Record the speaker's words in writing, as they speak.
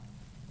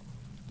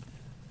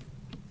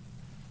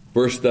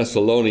1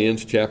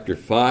 Thessalonians chapter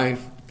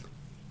 5.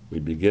 We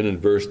begin in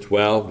verse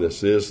 12.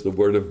 This is the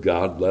word of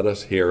God. Let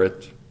us hear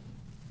it.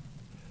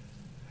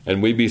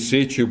 And we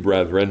beseech you,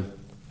 brethren,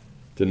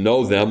 to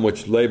know them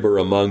which labor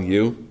among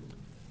you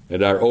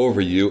and are over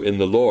you in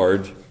the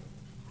Lord,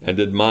 and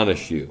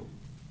admonish you,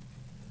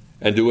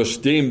 and to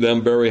esteem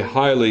them very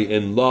highly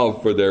in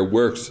love for their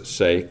works'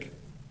 sake,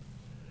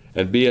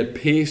 and be at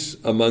peace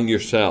among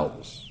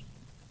yourselves.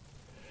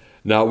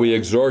 Now we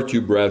exhort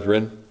you,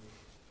 brethren,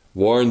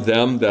 warn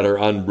them that are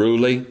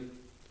unruly,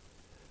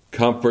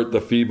 comfort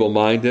the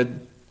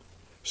feeble-minded,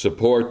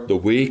 support the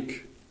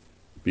weak,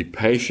 be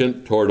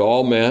patient toward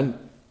all men.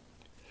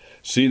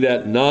 See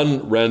that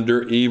none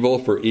render evil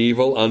for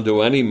evil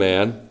unto any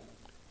man,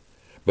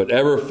 but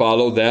ever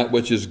follow that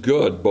which is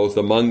good, both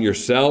among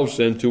yourselves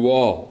and to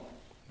all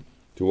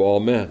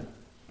men.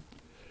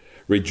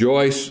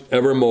 Rejoice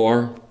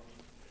evermore,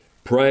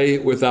 pray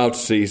without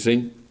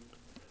ceasing.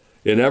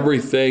 In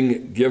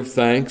everything give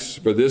thanks,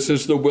 for this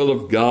is the will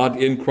of God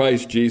in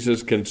Christ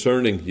Jesus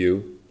concerning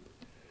you.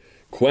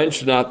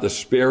 Quench not the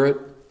spirit,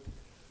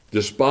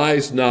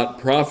 despise not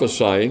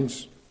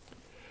prophesyings,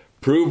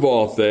 prove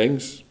all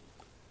things,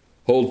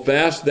 hold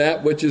fast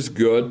that which is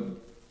good,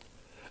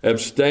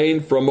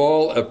 abstain from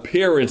all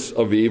appearance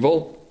of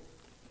evil,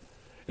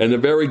 and the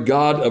very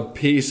God of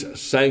peace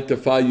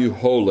sanctify you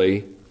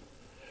wholly.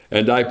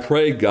 And I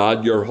pray,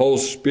 God, your whole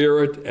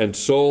spirit and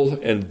soul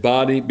and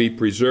body be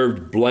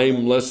preserved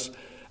blameless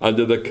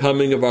unto the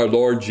coming of our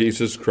Lord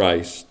Jesus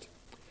Christ.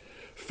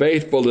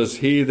 Faithful is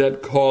he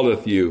that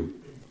calleth you,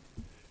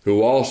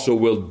 who also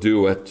will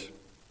do it.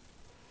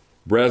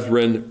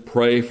 Brethren,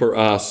 pray for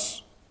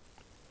us.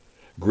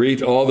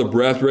 Greet all the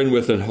brethren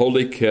with an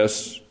holy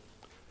kiss.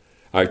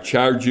 I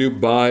charge you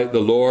by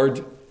the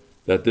Lord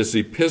that this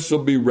epistle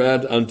be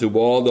read unto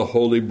all the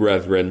holy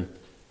brethren.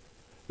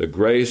 The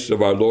grace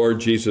of our Lord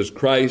Jesus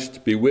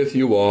Christ be with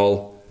you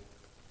all.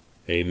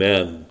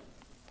 Amen.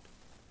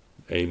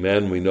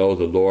 Amen. We know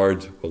the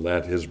Lord will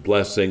add his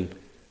blessing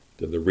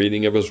to the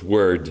reading of his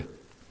word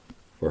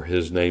for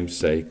his name's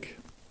sake.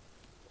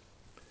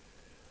 I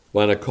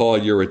want to call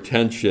your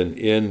attention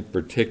in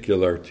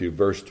particular to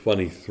verse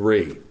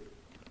 23.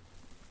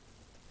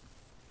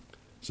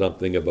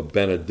 Something of a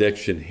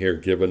benediction here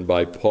given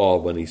by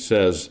Paul when he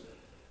says,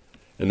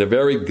 and the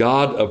very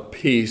God of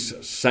peace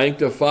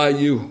sanctify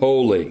you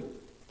wholly.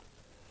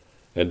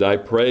 And I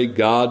pray,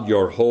 God,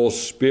 your whole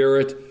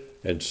spirit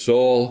and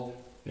soul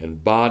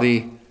and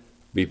body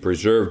be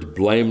preserved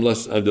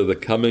blameless unto the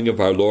coming of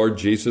our Lord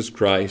Jesus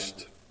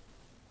Christ.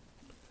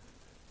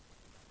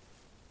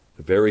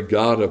 The very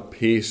God of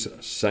peace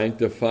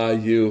sanctify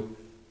you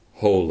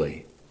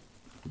wholly.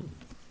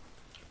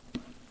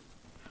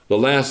 The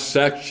last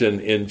section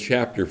in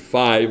chapter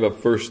 5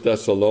 of 1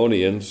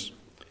 Thessalonians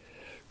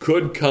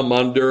could come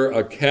under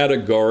a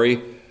category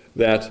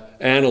that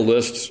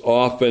analysts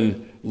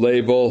often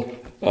label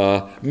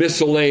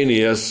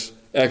miscellaneous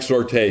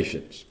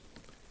exhortations.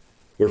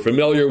 We're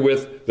familiar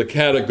with the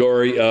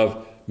category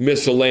of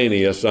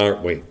miscellaneous,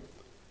 aren't we?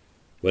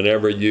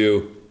 Whenever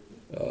you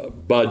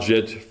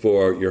budget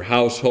for your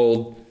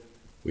household,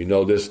 we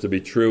know this to be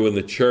true in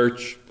the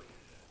church.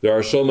 There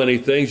are so many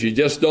things you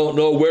just don't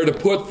know where to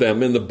put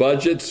them in the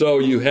budget, so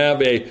you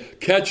have a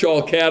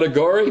catch-all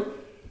category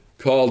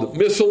called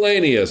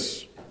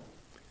miscellaneous.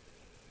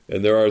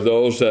 And there are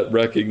those that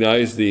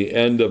recognize the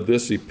end of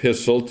this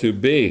epistle to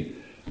be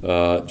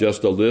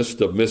just a list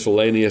of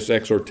miscellaneous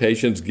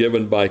exhortations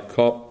given by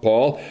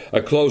Paul.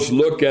 A close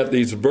look at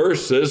these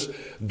verses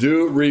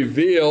do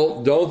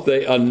reveal, don't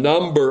they, a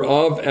number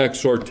of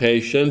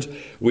exhortations.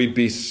 We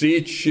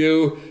beseech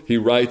you, he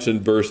writes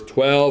in verse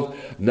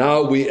 12.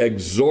 Now we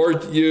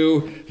exhort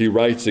you, he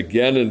writes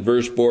again in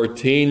verse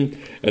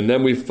 14. And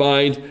then we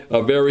find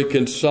a very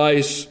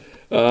concise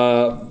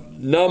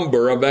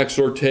number of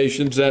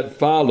exhortations that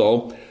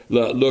follow.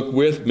 Look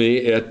with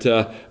me at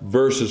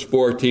verses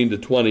 14 to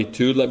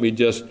 22. Let me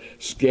just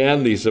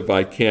scan these if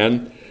I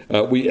can.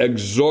 We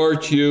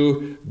exhort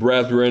you,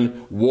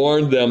 brethren,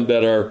 warn them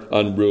that are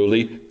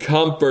unruly,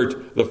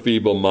 comfort the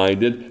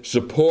feeble-minded,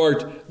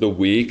 support the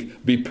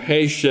weak, be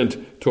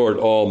patient toward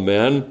all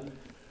men.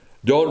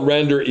 Don't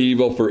render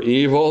evil for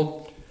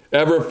evil.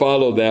 Ever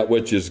follow that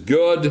which is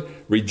good.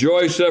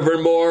 Rejoice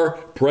evermore.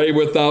 Pray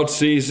without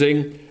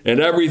ceasing. And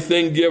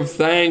everything give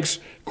thanks.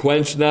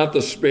 Quench not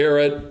the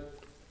spirit.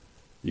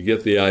 You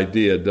get the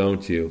idea,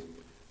 don't you?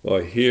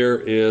 Well, here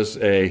is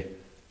a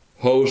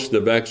host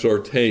of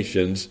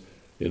exhortations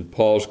in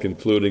Paul's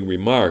concluding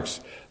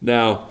remarks.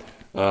 Now,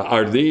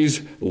 are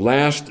these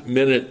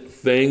last-minute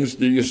things,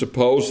 do you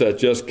suppose, that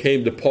just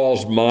came to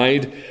Paul's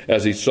mind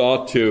as he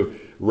sought to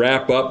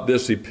wrap up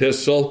this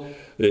epistle?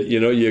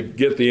 You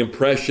get the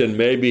impression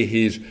maybe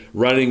he's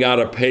running out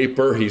of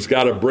paper. He's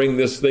got to bring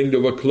this thing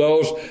to a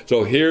close.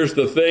 So here's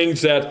the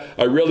things that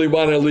I really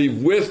want to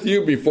leave with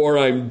you before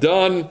I'm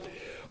done.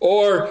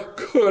 Or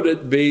could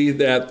it be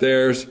that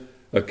there's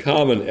a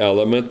common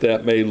element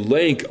that may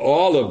link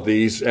all of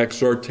these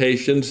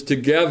exhortations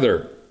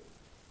together?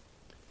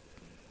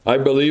 I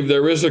believe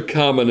there is a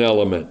common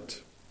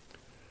element.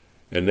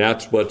 And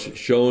that's what's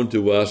shown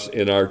to us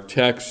in our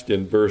text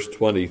in verse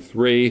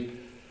 23.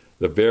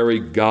 The very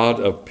God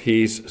of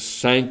peace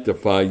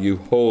sanctify you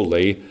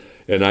wholly.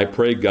 And I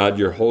pray, God,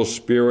 your whole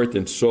spirit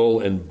and soul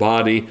and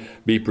body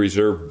be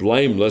preserved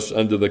blameless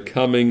unto the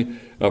coming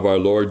of our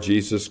Lord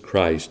Jesus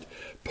Christ.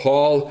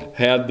 Paul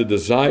had the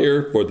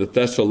desire for the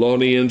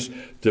Thessalonians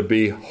to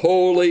be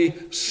wholly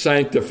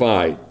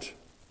sanctified.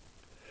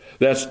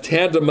 That's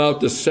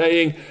tantamount to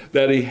saying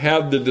that he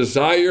had the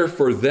desire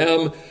for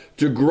them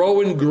to grow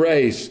in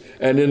grace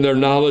and in their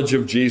knowledge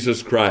of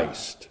Jesus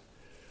Christ.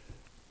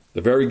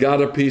 The very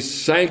God of peace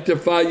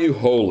sanctify you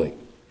wholly.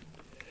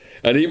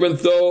 And even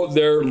though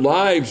their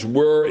lives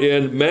were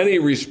in many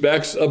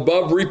respects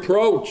above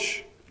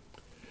reproach,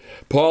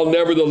 Paul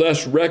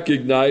nevertheless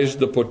recognized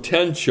the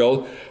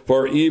potential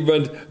for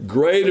even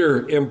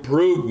greater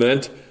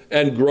improvement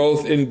and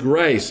growth in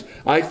grace.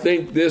 I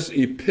think this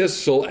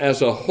epistle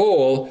as a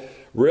whole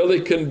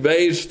really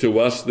conveys to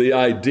us the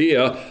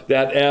idea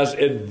that as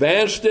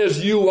advanced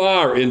as you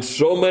are in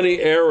so many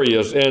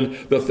areas, and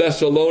the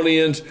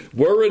Thessalonians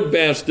were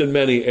advanced in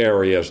many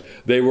areas,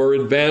 they were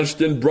advanced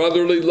in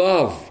brotherly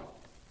love.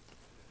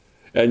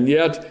 And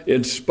yet,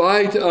 in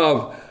spite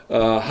of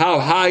how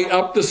high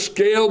up the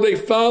scale they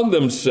found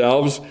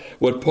themselves,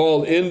 what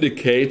Paul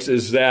indicates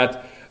is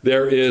that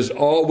there is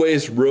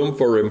always room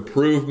for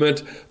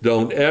improvement.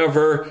 Don't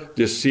ever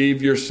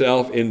deceive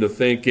yourself into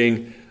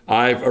thinking,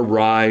 I've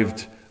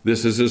arrived.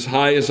 This is as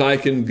high as I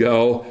can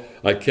go.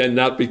 I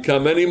cannot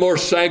become any more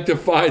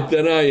sanctified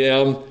than I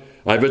am.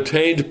 I've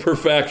attained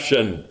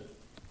perfection.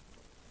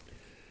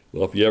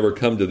 Well, if you ever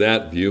come to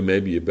that view,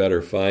 maybe you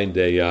better find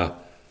a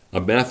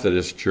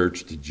Methodist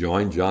church to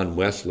join. John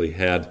Wesley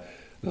had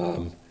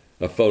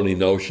a phony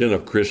notion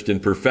of Christian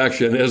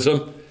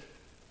perfectionism,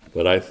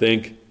 but I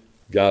think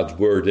God's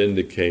word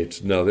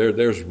indicates, no,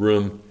 there's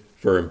room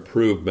for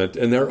improvement,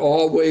 and there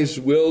always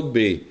will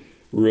be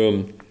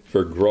room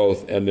for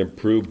growth and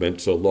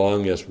improvement so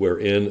long as we're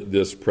in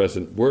this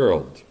present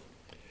world.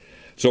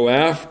 So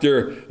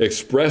after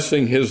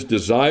expressing his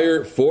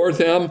desire for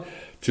them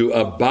to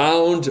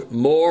abound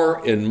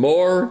more and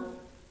more,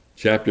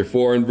 chapter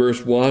 4 and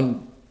verse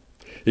 1,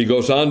 he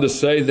goes on to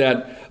say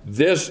that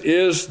this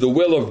is the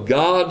will of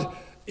God,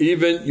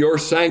 even your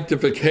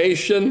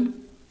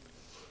sanctification,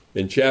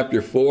 in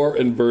chapter 4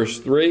 and verse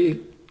 3.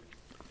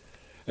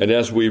 And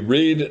as we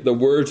read the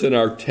words in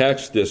our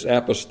text, this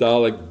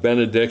apostolic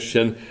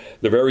benediction,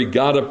 the very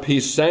God of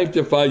peace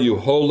sanctify you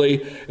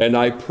wholly, and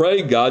I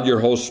pray, God, your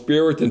whole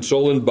spirit and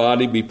soul and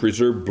body be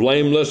preserved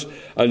blameless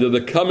unto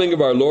the coming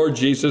of our Lord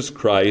Jesus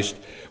Christ.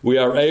 We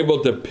are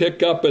able to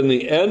pick up in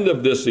the end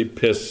of this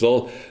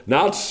epistle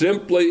not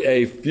simply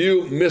a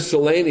few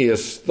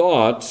miscellaneous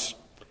thoughts,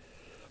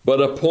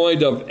 but a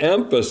point of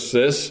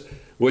emphasis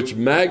which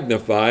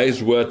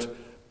magnifies what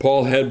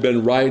Paul had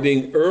been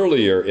writing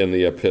earlier in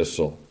the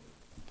epistle.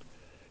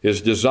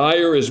 His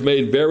desire is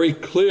made very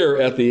clear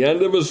at the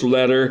end of his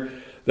letter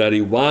that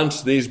he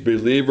wants these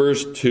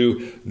believers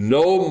to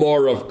know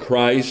more of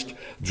Christ,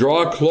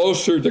 draw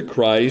closer to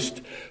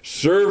Christ,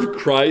 serve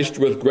Christ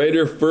with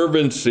greater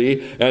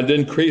fervency and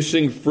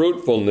increasing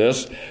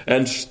fruitfulness,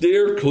 and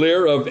steer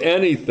clear of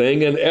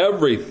anything and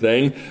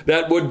everything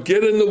that would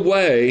get in the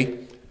way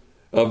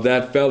of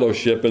that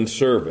fellowship and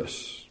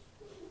service.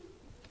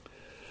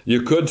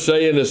 You could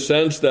say, in a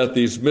sense, that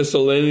these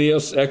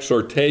miscellaneous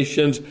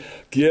exhortations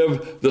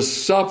give the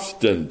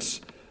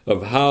substance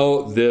of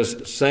how this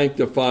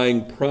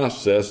sanctifying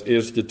process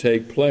is to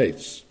take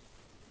place.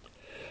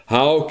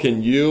 How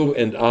can you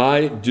and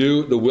I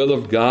do the will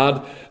of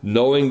God,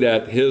 knowing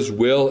that his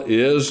will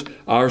is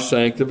our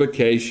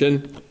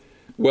sanctification?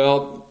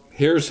 Well,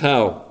 here's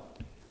how.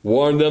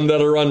 Warn them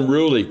that are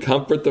unruly,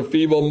 comfort the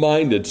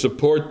feeble-minded,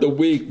 support the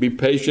weak, be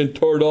patient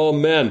toward all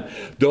men.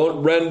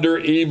 Don't render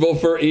evil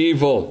for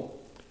evil.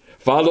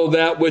 Follow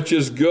that which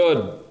is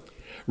good.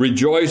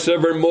 Rejoice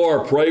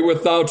evermore, pray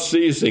without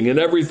ceasing, in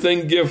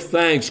everything give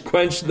thanks,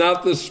 quench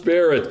not the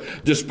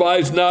spirit,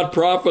 despise not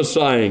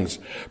prophesying,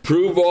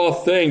 prove all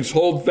things,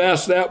 hold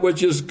fast that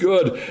which is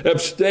good,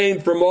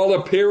 abstain from all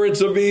appearance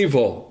of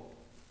evil.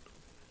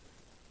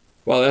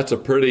 Well, that's a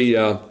pretty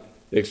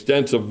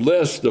extensive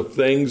list of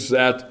things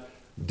that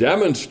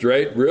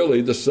demonstrate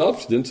really the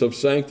substance of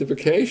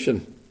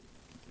sanctification.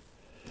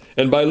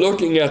 And by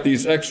looking at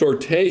these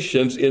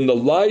exhortations in the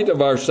light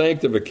of our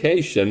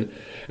sanctification,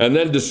 and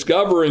then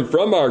discovering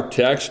from our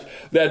text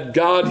that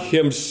God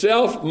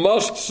himself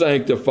must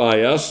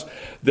sanctify us,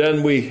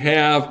 then we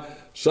have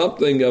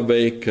something of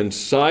a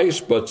concise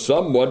but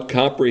somewhat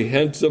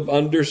comprehensive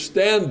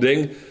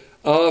understanding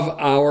of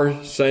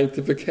our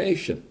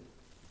sanctification.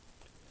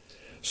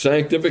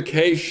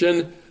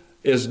 Sanctification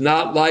is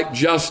not like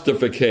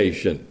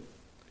justification.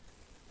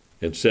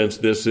 And since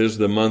this is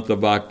the month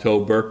of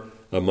October,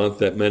 a month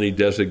that many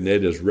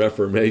designate as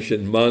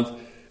Reformation Month,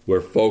 where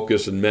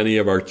focus in many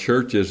of our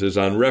churches is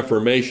on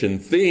Reformation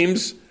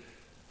themes,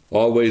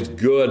 always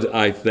good,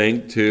 I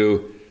think,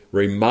 to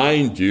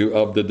remind you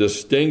of the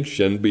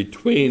distinction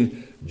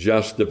between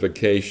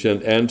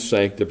justification and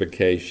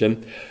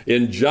sanctification.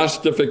 In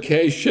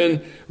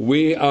justification,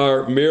 we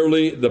are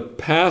merely the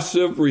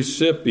passive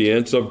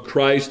recipients of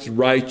Christ's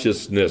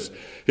righteousness.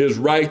 His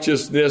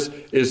righteousness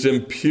is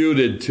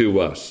imputed to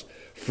us,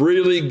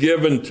 freely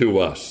given to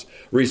us,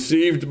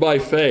 received by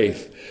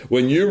faith.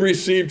 When you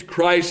received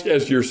Christ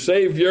as your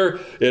Savior,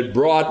 it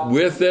brought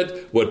with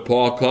it what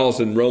Paul calls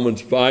in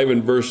Romans 5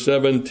 and verse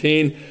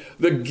 17,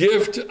 the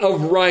gift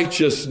of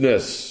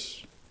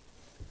righteousness,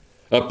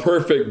 a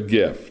perfect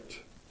gift.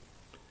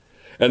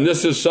 And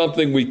this is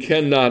something we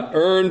cannot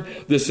earn.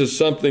 This is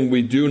something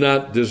we do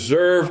not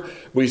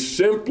deserve. We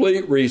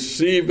simply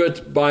receive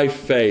it by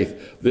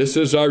faith. This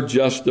is our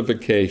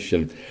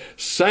justification.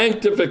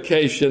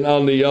 Sanctification,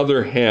 on the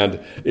other hand,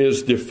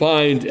 is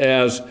defined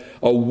as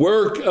a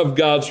work of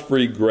God's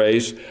free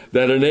grace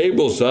that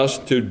enables us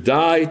to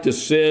die to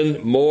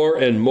sin more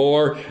and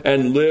more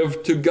and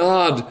live to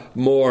God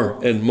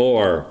more and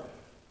more.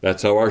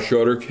 That's how our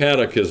shorter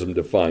catechism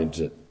defines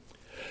it.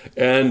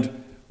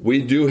 And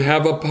we do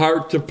have a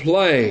part to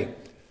play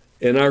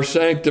in our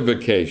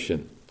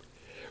sanctification.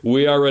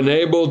 We are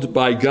enabled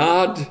by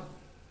God,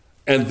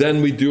 and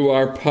then we do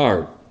our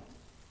part.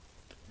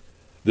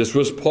 This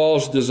was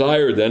Paul's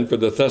desire then for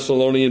the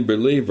Thessalonian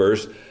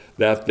believers,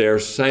 that their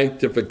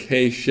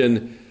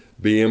sanctification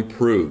be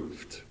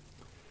improved,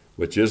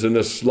 which isn't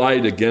a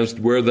slight against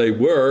where they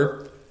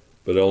were,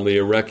 but only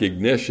a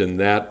recognition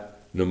that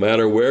no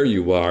matter where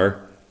you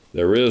are,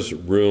 there is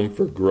room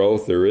for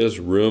growth. There is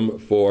room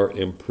for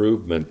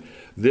improvement.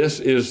 This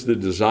is the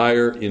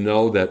desire,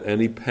 that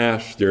any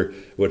pastor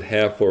would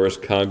have for his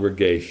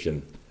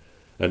congregation,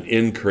 an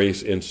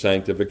increase in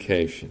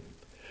sanctification.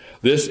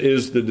 This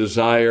is the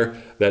desire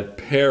that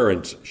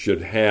parents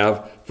should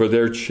have for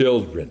their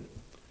children,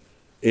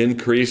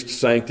 increased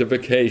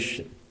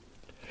sanctification.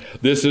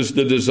 This is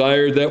the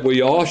desire that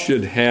we all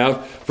should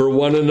have for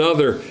one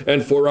another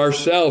and for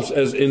ourselves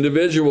as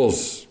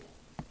individuals.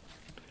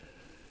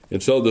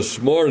 And so this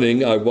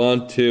morning, I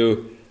want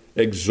to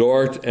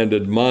exhort and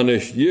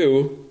admonish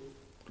you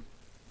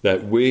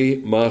that we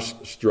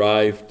must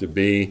strive to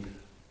be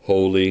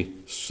wholly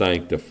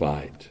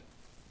sanctified.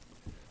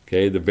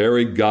 Okay, the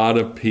very God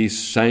of peace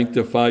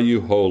sanctify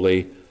you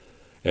wholly,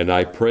 and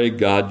I pray,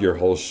 God, your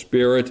whole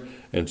spirit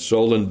and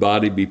soul and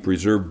body be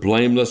preserved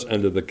blameless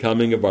unto the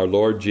coming of our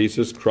Lord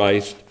Jesus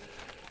Christ.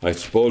 I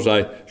suppose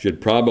I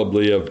should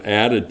probably have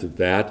added to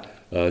that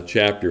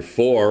chapter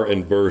 4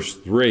 and verse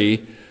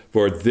 3,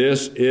 for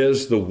this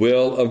is the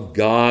will of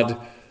God,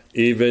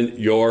 even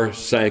your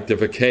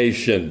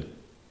sanctification.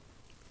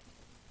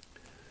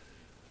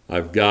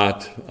 I've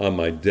got on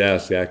my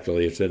desk,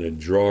 actually it's in a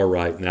drawer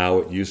right now,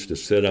 it used to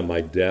sit on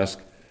my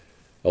desk,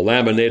 a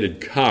laminated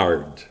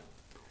card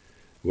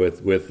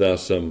with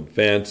some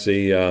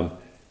fancy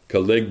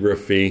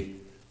calligraphy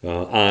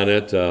on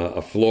it,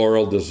 a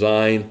floral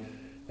design,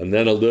 and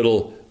then a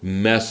little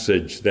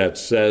message that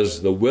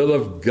says, the will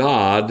of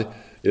God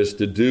is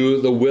to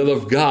do the will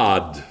of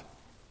God.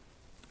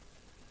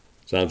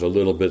 Sounds a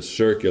little bit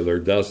circular,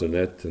 doesn't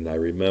it? And I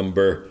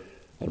remember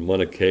on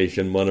one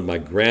occasion, one of my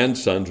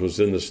grandsons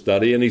was in the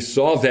study, and he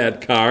saw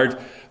that card.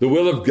 The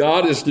will of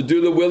God is to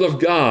do the will of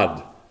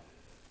God.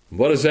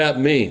 What does that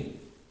mean?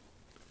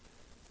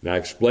 And I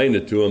explained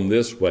it to him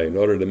this way. In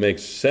order to make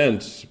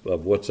sense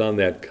of what's on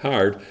that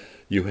card,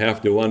 you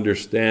have to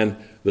understand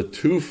the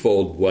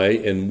twofold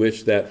way in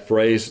which that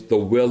phrase, the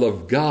will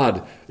of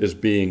God, is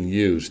being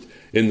used.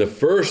 In the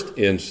first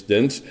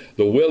instance,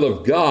 the will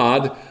of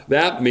God,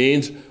 that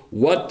means,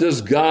 what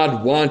does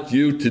God want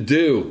you to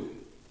do?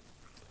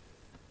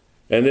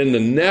 And in the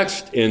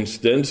next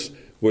instance,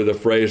 where the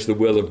phrase the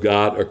will of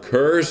God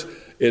occurs,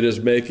 it is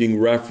making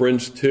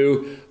reference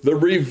to the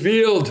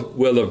revealed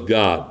will of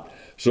God.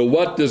 So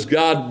what does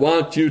God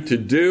want you to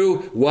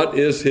do? What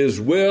is His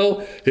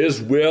will?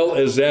 His will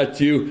is that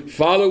you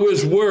follow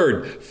His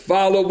word,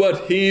 follow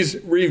what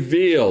He's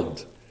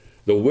revealed.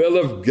 The will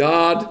of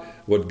God,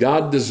 what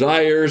God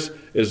desires,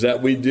 is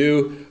that we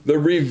do the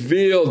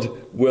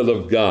revealed will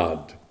of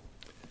God.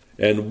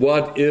 And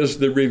what is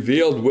the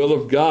revealed will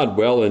of God?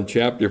 Well, in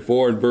chapter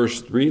 4 and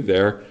verse 3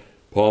 there,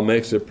 Paul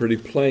makes it pretty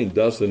plain,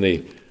 doesn't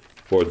he?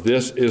 For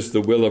this is the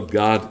will of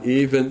God,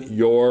 even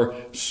your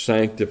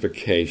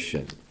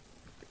sanctification.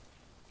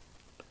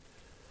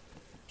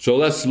 So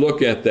let's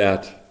look at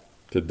that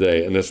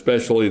today, and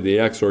especially the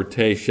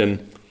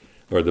exhortation,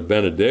 or the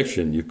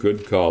benediction, you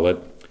could call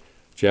it.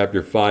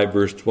 Chapter 5,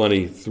 verse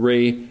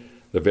 23,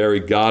 the very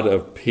God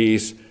of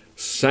peace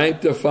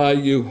sanctify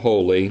you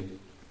wholly.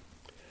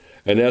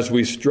 And as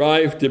we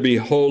strive to be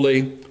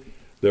holy,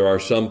 there are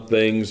some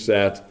things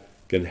that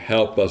can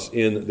help us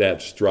in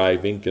that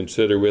striving.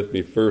 Consider with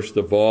me, first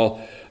of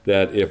all,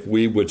 that if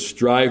we would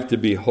strive to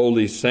be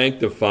wholly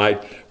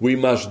sanctified, we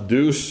must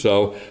do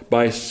so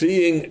by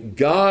seeing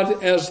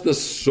God as the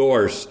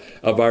source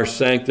of our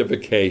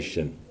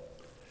sanctification.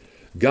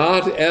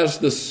 God as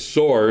the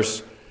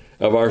source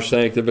of our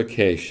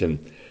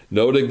sanctification.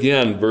 Note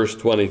again, verse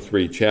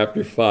 23,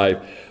 chapter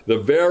 5, the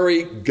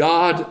very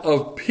God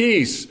of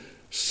peace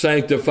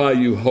sanctify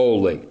you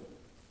wholly.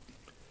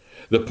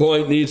 The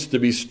point needs to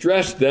be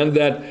stressed then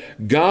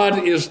that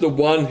God is the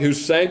one who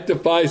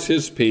sanctifies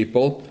his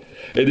people.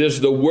 It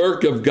is the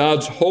work of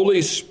God's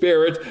Holy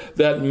Spirit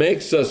that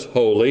makes us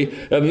holy,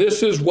 and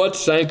this is what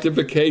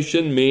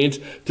sanctification means,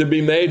 to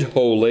be made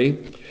holy.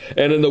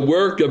 And in the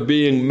work of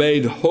being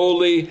made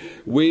holy,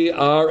 we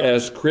are,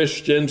 as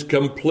Christians,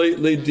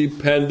 completely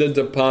dependent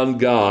upon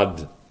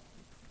God.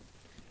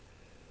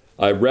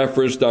 I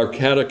referenced our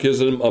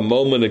catechism a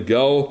moment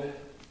ago.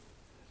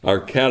 Our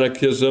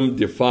catechism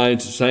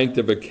defines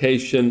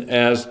sanctification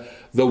as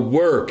the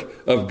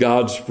work of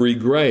God's free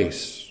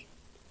grace.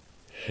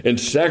 In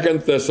 2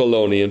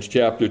 Thessalonians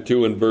chapter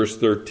 2 and verse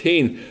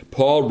 13,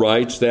 Paul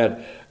writes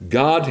that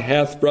God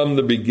hath from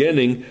the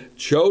beginning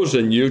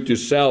chosen you to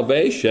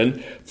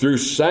salvation through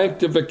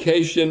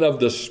sanctification of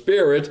the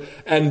Spirit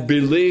and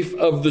belief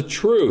of the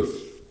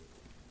truth.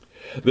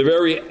 The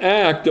very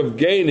act of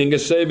gaining a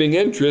saving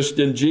interest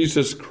in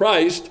Jesus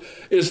Christ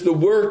is the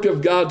work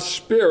of God's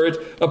Spirit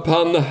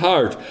upon the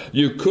heart.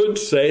 You could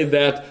say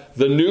that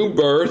the new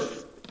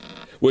birth,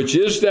 which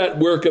is that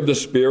work of the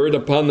Spirit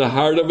upon the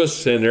heart of a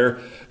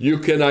sinner, you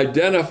can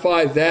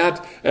identify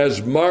that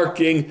as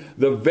marking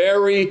the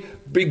very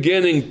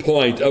beginning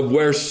point of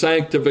where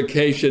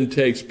sanctification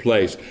takes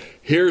place.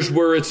 Here's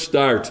where it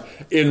starts,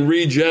 in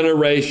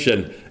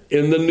regeneration,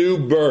 in the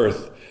new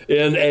birth,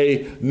 in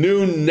a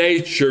new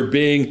nature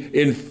being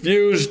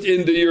infused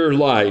into your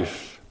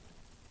life.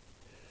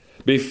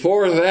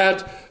 Before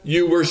that,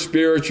 you were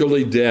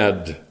spiritually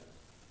dead.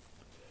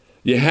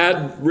 You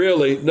had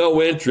really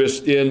no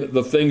interest in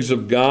the things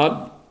of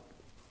God.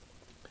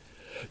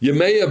 You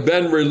may have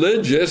been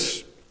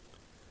religious,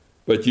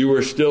 but you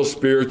were still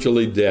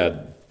spiritually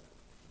dead.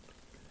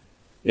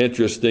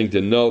 Interesting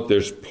to note,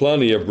 there's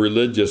plenty of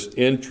religious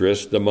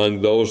interest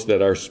among those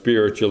that are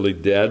spiritually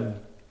dead.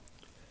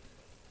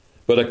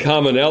 But a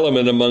common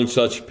element among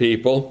such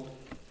people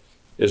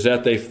is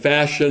that they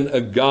fashion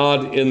a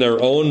God in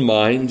their own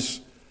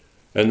minds,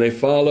 and they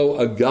follow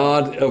a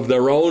God of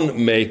their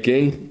own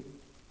making.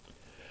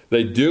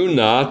 They do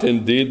not,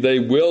 indeed they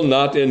will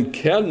not and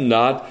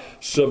cannot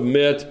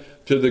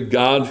submit to the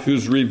God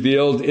who's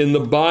revealed in the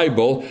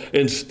Bible.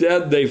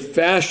 Instead, they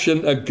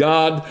fashion a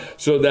God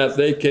so that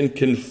they can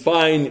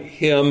confine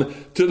him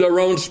to their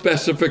own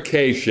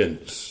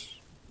specifications.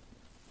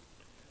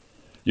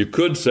 You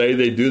could say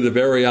they do the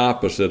very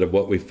opposite of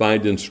what we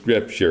find in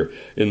Scripture.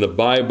 In the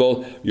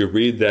Bible, you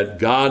read that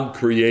God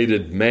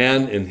created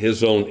man in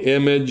his own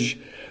image.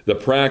 The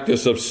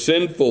practice of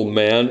sinful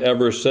man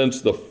ever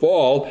since the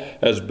fall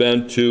has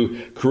been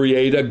to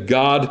create a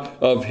God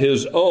of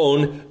his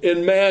own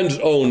in man's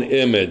own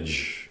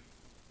image.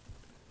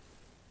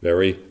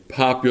 Very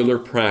popular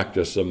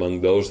practice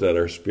among those that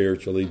are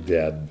spiritually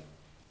dead.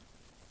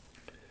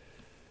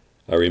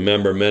 I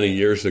remember many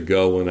years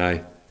ago when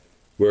I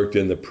worked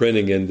in the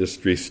printing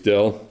industry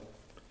still,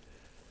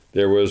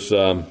 there was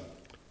a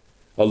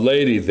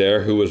lady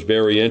there who was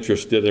very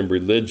interested in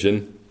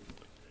religion.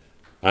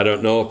 I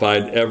don't know if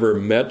I'd ever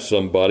met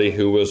somebody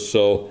who was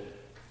so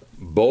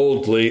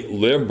boldly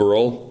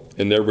liberal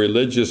in their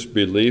religious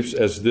beliefs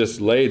as this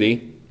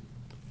lady.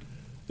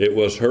 It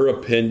was her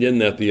opinion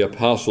that the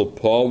Apostle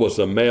Paul was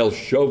a male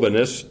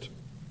chauvinist.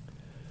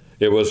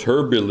 It was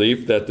her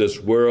belief that this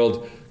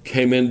world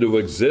came into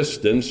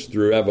existence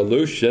through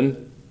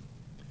evolution.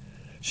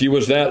 She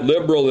was that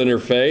liberal in her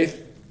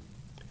faith.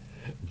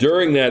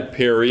 During that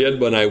period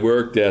when I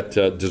worked at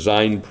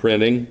design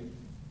printing,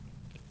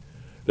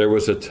 there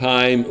was a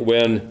time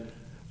when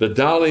the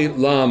Dalai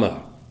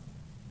Lama,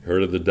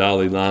 heard of the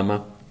Dalai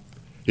Lama?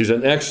 He's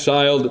an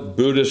exiled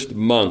Buddhist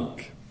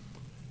monk.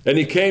 And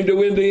he came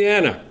to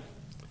Indiana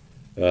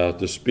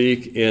to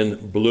speak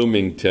in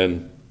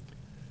Bloomington.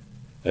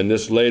 And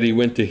this lady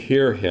went to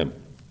hear him.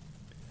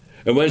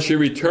 And when she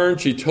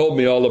returned, she told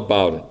me all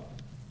about it.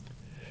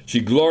 She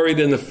gloried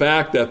in the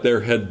fact that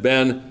there had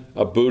been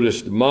a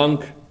Buddhist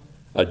monk,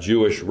 a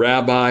Jewish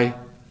rabbi,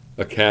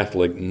 a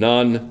Catholic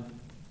nun,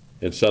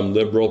 and some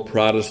liberal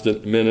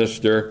Protestant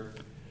minister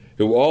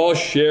who all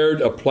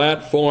shared a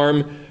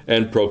platform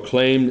and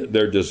proclaimed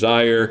their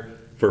desire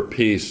for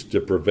peace to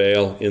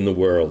prevail in the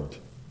world.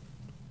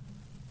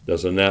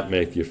 Doesn't that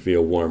make you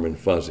feel warm and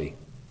fuzzy?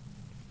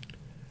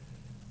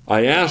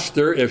 I asked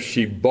her if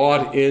she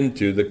bought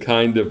into the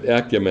kind of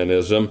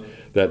ecumenism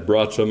that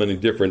brought so many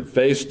different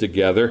faiths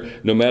together,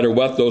 no matter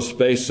what those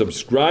faiths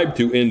subscribed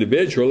to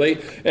individually,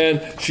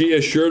 and she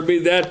assured me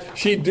that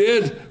she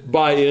did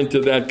buy into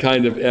that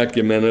kind of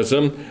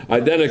ecumenism. I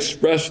then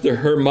expressed to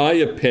her my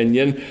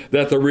opinion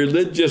that the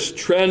religious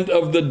trend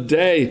of the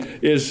day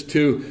is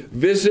to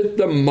visit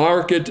the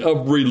market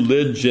of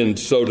religion,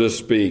 so to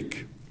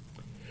speak,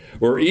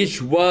 where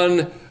each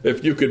one,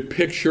 if you could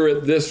picture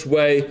it this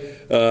way,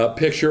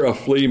 picture a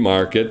flea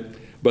market,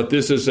 but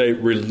this is a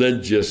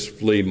religious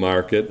flea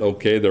market,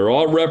 okay? They're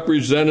all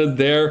represented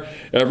there.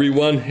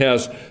 Everyone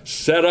has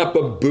set up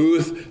a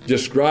booth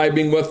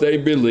describing what they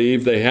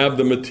believe. They have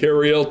the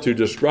material to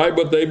describe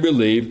what they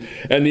believe,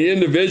 and the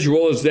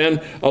individual is then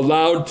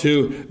allowed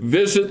to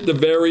visit the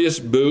various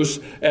booths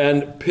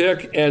and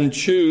pick and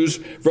choose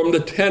from the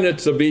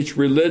tenets of each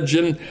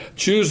religion,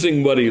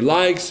 choosing what he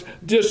likes,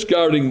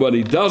 discarding what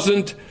he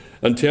doesn't,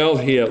 until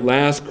he at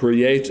last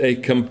creates a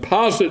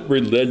composite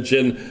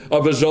religion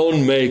of his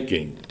own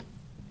making.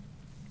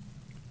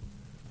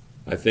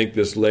 I think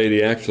this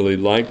lady actually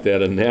liked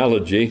that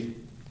analogy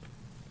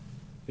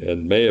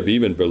and may have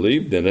even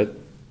believed in it.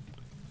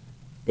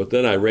 But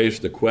then I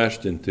raised a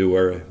question to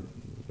her.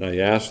 I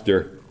asked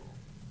her,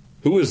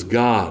 who is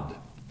God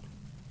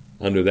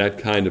under that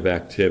kind of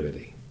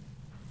activity?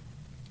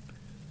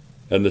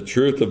 And the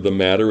truth of the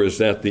matter is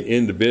that the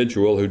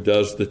individual who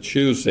does the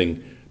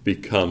choosing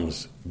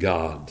becomes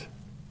God.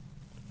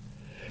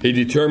 He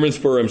determines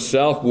for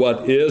himself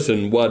what is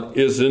and what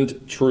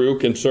isn't true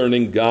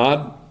concerning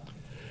God.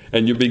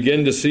 And you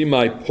begin to see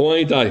my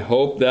point, I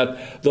hope,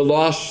 that the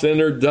lost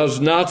sinner does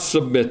not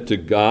submit to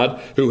God,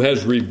 who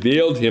has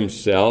revealed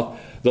himself.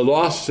 The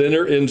lost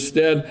sinner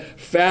instead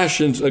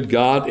fashions a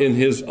God in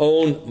his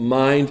own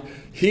mind.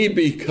 He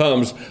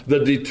becomes the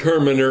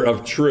determiner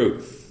of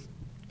truth.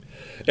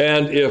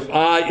 And if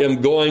I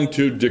am going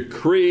to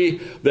decree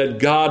that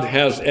God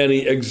has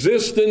any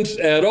existence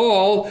at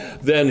all,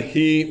 then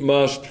he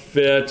must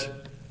fit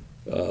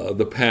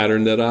the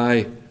pattern that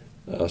I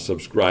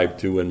subscribe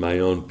to in my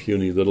own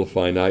puny little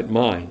finite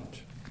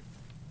mind.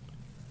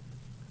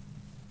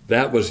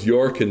 That was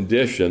your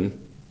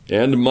condition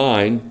and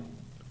mine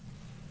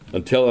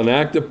until an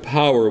act of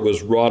power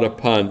was wrought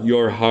upon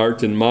your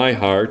heart and my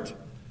heart.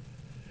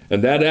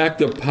 And that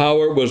act of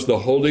power was the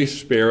Holy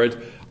Spirit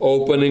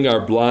opening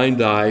our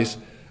blind eyes,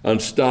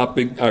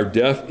 unstopping our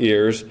deaf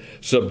ears,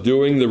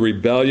 subduing the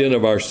rebellion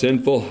of our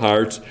sinful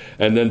hearts,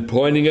 and then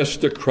pointing us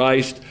to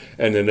Christ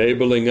and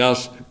enabling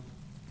us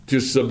to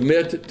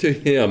submit to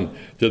him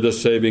to the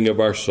saving of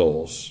our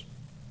souls.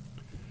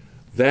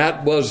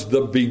 That was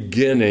the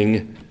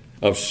beginning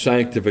of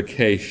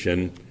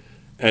sanctification,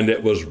 and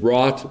it was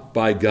wrought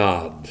by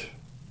God.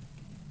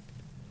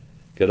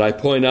 Could I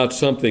point out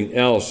something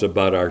else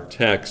about our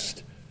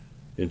text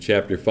in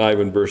chapter 5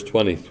 and verse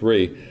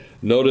 23?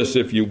 Notice,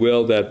 if you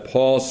will, that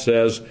Paul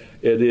says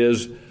it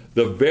is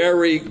the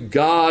very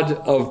God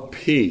of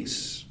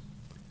peace.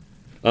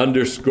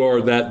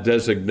 Underscore that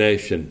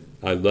designation.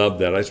 I love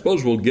that. I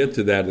suppose we'll get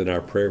to that in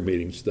our prayer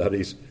meeting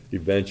studies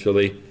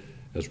eventually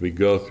as we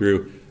go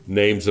through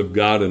names of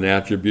God and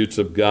attributes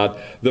of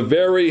God. The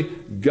very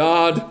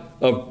God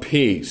of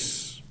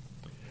peace.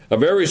 A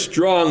very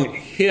strong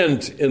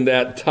hint in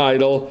that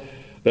title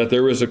that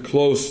there is a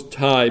close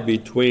tie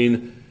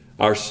between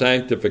our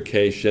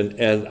sanctification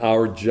and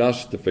our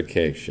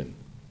justification.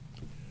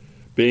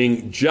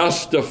 Being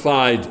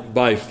justified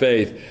by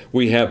faith,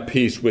 we have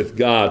peace with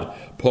God,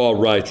 Paul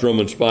writes,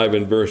 Romans 5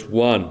 and verse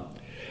 1.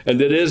 And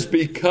it is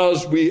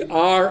because we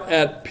are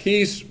at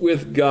peace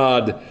with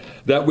God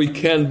that we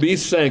can be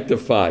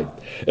sanctified.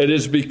 It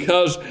is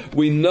because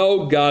we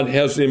know God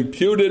has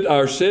imputed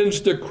our sins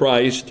to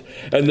Christ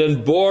and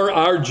then bore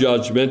our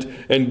judgment,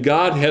 and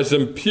God has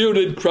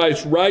imputed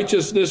Christ's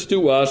righteousness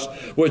to us,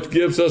 which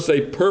gives us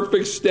a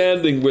perfect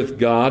standing with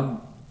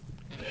God.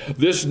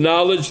 This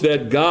knowledge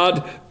that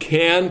God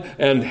can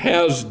and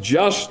has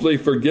justly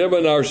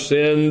forgiven our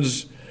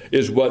sins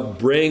is what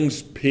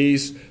brings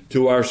peace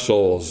to our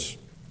souls.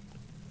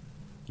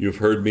 You've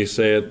heard me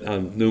say it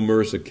on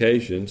numerous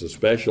occasions,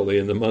 especially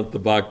in the month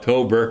of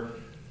October,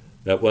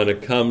 that when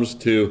it comes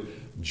to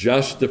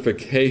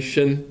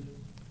justification,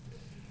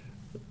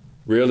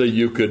 really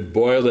you could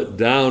boil it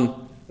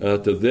down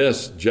to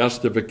this.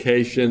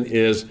 Justification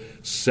is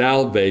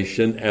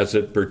salvation as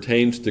it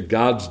pertains to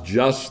God's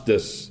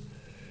justice.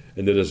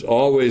 And it is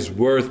always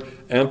worth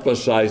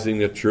emphasizing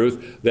the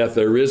truth that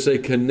there is a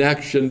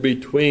connection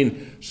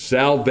between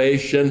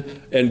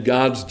salvation and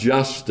God's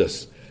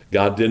justice.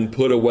 God didn't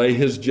put away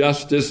his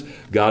justice.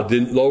 God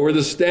didn't lower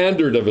the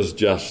standard of his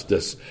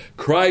justice.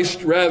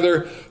 Christ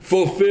rather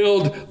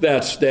fulfilled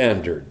that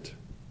standard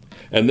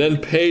and then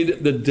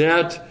paid the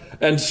debt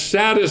and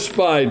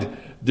satisfied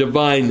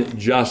divine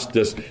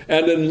justice.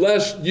 And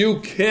unless you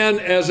can,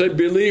 as a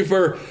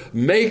believer,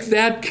 make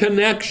that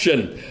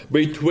connection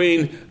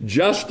between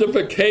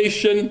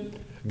justification,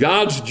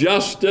 God's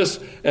justice,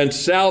 and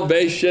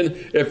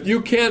salvation, if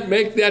you can't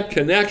make that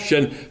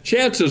connection,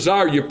 chances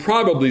are you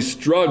probably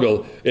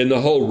struggle in the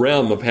whole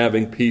realm of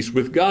having peace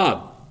with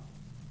God.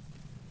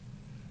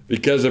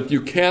 Because if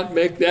you can't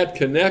make that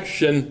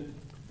connection,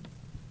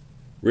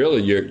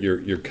 really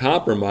you're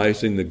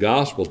compromising the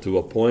gospel to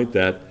a point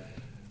that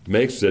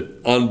makes it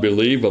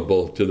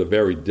unbelievable to the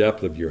very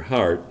depth of your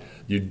heart.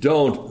 You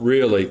don't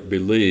really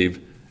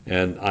believe,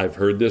 and I've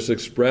heard this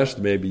expressed,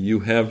 maybe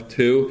you have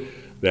too,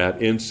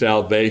 that in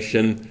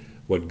salvation,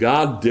 what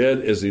God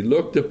did is he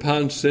looked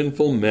upon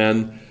sinful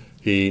men.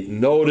 He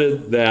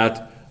noted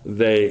that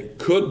they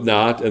could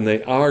not and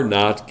they are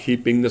not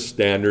keeping the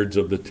standards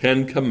of the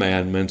Ten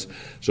Commandments,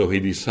 so he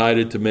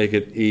decided to make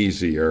it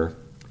easier.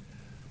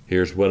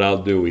 Here's what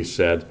I'll do, he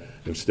said.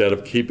 Instead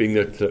of keeping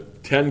the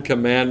Ten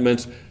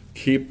Commandments,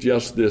 keep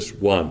just this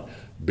one.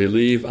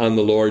 Believe on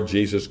the Lord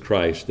Jesus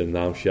Christ, and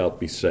thou shalt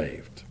be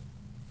saved.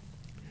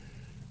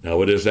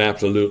 Now, it is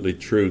absolutely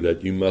true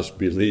that you must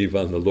believe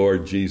on the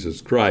Lord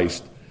Jesus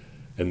Christ,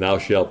 and thou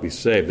shalt be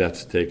saved.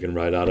 That's taken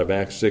right out of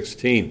Acts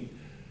 16.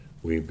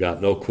 We've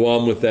got no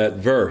qualm with that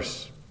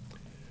verse.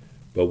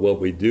 But what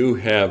we do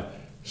have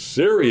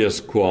serious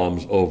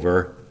qualms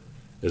over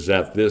is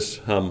that this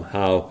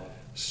somehow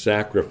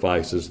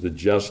sacrifices the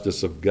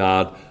justice of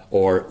God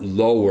or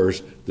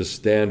lowers the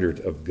standard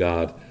of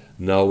God.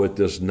 No, it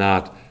does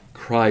not.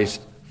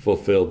 Christ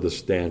fulfilled the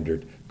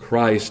standard.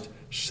 Christ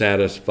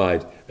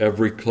satisfied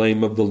every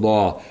claim of the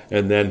law,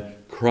 and then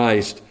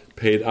Christ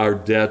paid our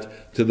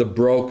debt to the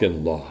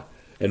broken law.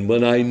 And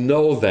when I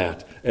know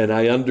that, and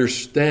I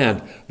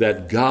understand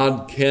that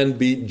God can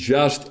be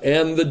just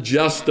and the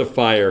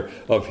justifier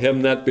of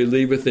him that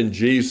believeth in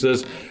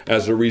Jesus,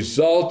 as a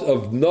result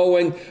of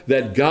knowing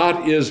that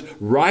God is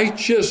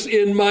righteous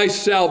in my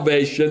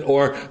salvation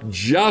or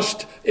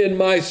just in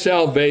my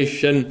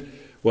salvation,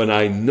 when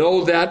I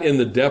know that in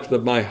the depth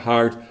of my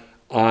heart,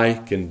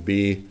 I can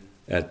be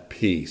at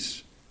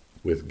peace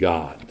with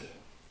God.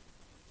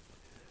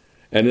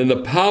 And in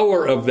the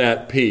power of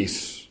that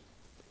peace,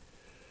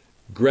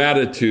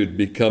 gratitude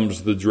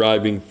becomes the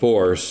driving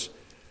force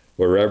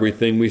for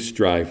everything we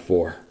strive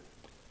for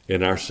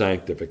in our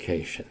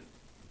sanctification.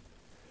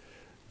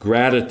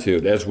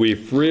 Gratitude, as we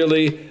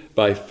freely,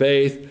 by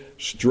faith,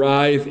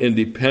 strive in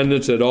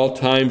dependence at all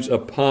times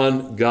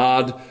upon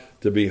God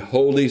to be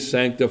wholly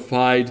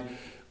sanctified,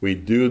 we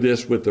do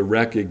this with the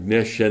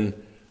recognition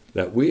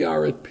that we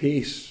are at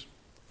peace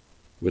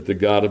with the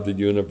God of the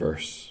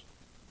universe.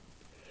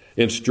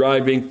 In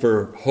striving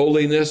for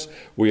holiness,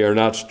 we are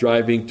not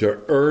striving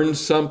to earn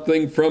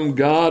something from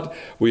God.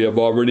 We have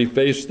already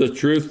faced the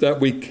truth that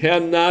we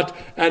cannot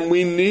and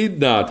we need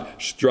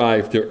not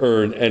strive to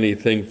earn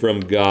anything from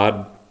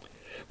God.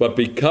 But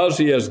because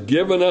he has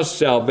given us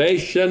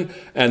salvation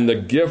and the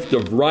gift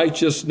of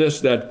righteousness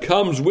that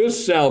comes with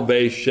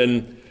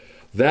salvation,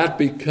 that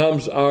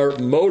becomes our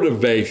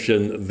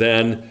motivation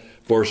then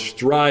for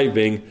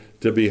striving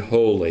to be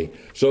holy.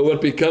 So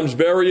it becomes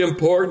very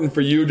important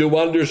for you to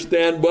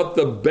understand what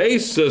the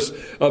basis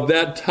of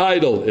that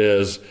title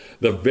is.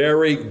 The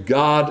very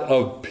God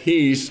of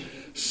peace,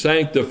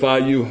 sanctify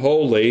you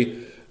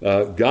holy.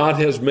 God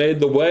has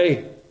made the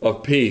way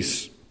of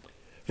peace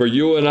for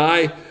you and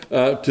I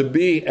to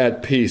be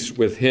at peace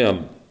with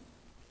him.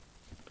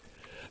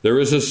 There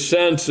is a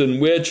sense in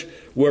which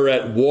we're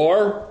at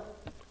war.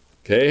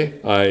 Okay,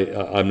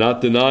 I'm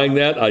not denying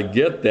that. I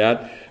get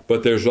that.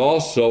 But there's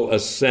also a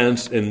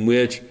sense in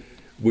which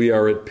we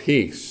are at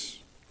peace.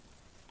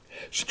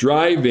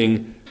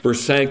 Striving for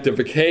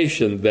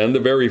sanctification, then, the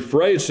very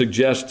phrase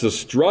suggests a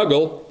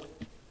struggle.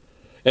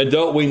 And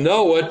don't we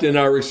know it in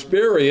our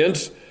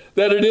experience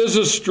that it is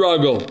a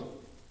struggle?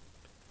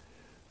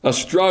 A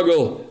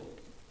struggle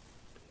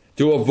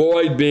to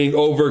avoid being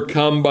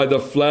overcome by the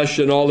flesh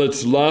and all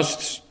its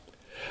lusts.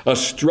 A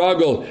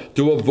struggle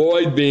to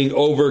avoid being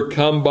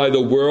overcome by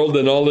the world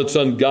and all its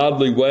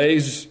ungodly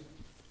ways.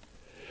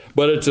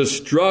 But it's a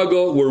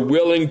struggle we're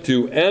willing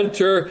to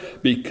enter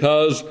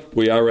because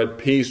we are at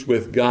peace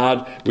with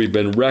God. We've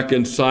been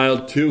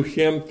reconciled to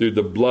him through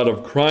the blood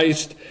of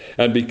Christ.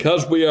 And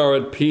because we are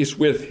at peace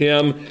with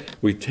him,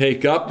 we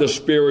take up the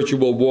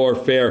spiritual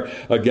warfare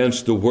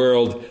against the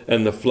world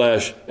and the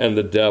flesh and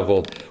the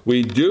devil.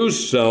 We do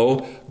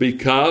so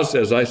because,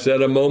 as I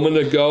said a moment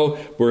ago,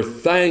 we're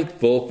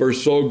thankful for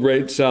so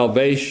great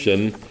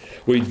salvation.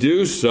 We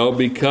do so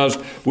because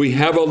we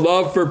have a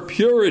love for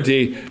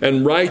purity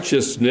and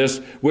righteousness,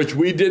 which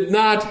we did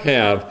not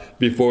have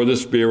before the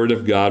Spirit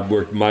of God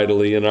worked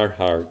mightily in our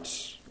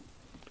hearts.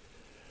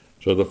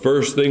 So the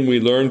first thing we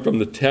learn from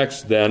the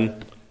text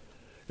then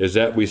is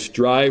that we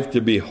strive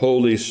to be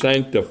wholly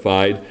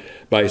sanctified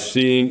by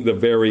seeing the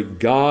very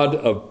God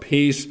of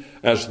peace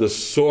as the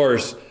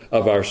source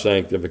of our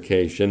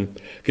sanctification.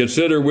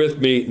 Consider with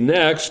me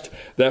next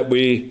that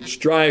we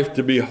strive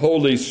to be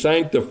wholly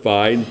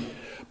sanctified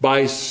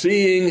by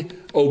seeing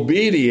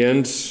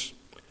obedience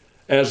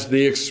as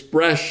the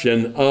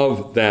expression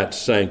of that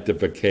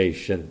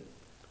sanctification.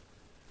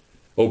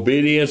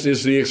 Obedience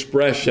is the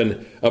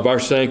expression of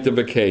our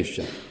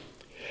sanctification.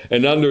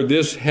 And under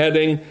this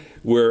heading,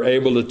 we're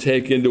able to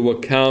take into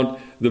account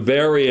the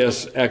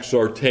various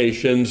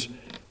exhortations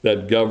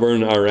that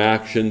govern our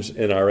actions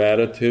and our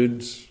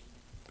attitudes.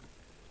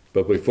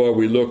 But before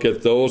we look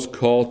at those,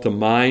 call to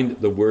mind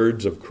the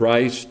words of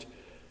Christ.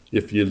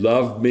 If you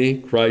love me,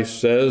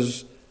 Christ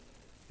says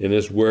in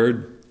his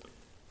word,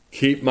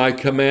 keep my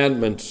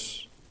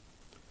commandments.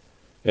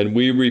 And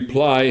we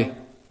reply,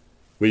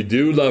 We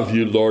do love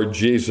you, Lord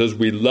Jesus.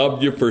 We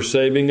love you for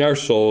saving our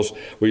souls.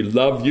 We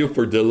love you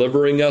for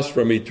delivering us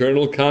from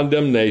eternal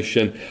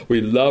condemnation.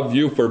 We love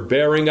you for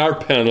bearing our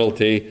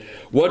penalty.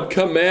 What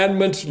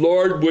commandments,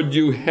 Lord, would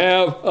you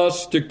have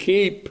us to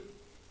keep?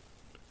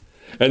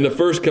 And the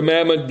first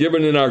commandment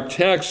given in our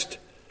text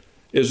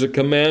is a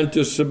command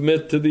to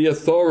submit to the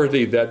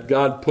authority that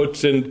God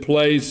puts in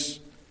place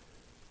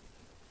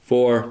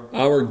for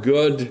our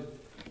good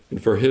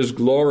and for his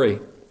glory.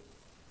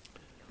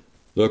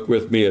 Look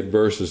with me at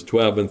verses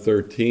 12 and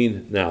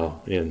 13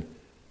 now in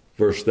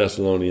 1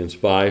 Thessalonians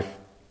 5.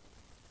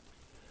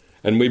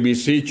 And we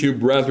beseech you,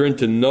 brethren,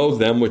 to know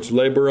them which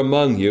labor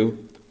among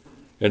you,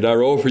 and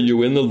are over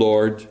you in the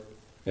Lord,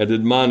 and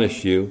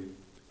admonish you,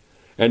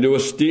 and to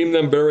esteem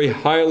them very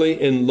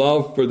highly in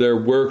love for their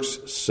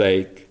works'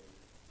 sake,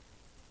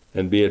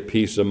 and be at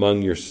peace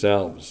among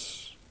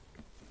yourselves.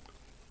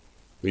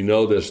 We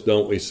know this,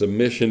 don't we?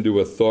 Submission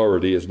to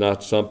authority is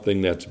not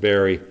something that's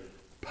very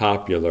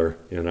popular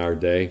in our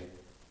day.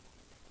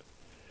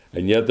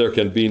 And yet there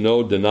can be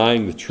no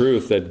denying the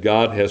truth that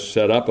God has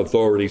set up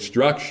authority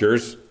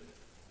structures.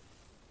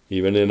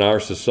 Even in our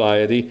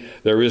society,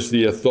 there is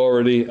the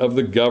authority of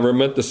the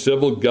government, the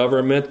civil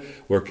government.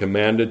 We're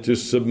commanded to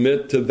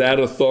submit to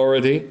that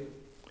authority.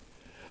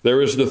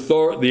 There is the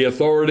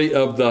authority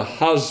of the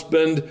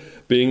husband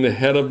being the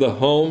head of the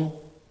home.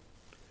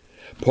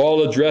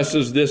 Paul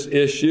addresses this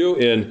issue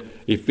in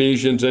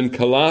Ephesians and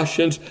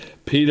Colossians.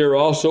 Peter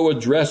also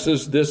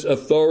addresses this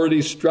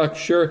authority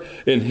structure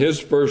in his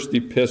first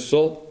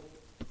epistle.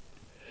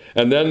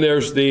 And then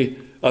there's the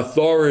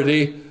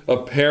authority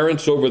of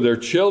parents over their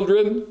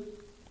children.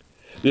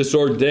 This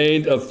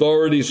ordained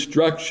authority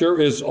structure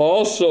is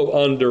also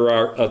under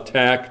our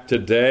attack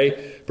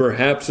today,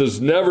 perhaps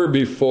as never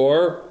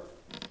before,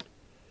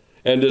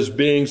 and is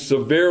being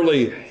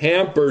severely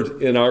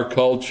hampered in our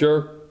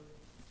culture.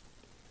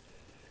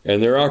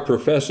 And there are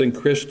professing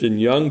Christian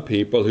young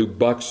people who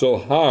buck so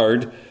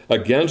hard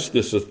against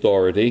this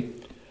authority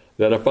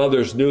that if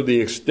others knew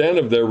the extent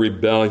of their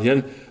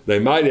rebellion, they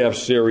might have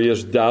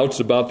serious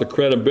doubts about the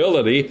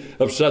credibility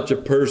of such a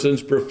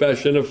person's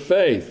profession of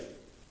faith.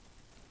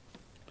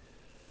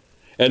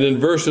 And in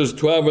verses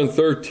 12 and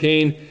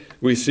 13,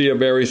 we see a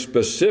very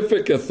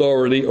specific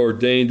authority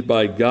ordained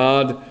by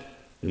God,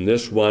 and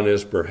this one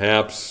is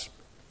perhaps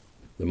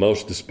the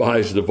most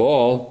despised of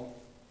all.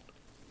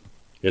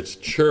 It's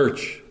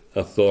church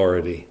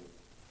authority.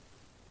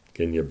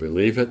 Can you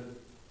believe it?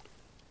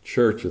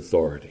 Church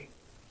authority.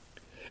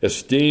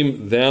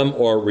 Esteem them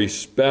or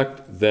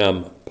respect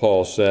them,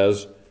 Paul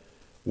says.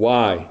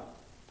 Why?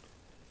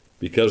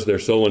 Because they're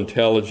so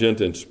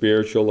intelligent and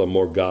spiritual and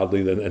more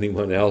godly than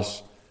anyone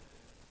else?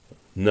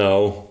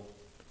 No.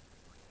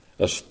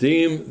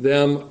 Esteem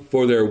them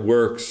for their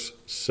works'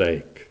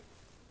 sake,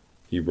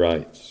 he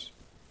writes.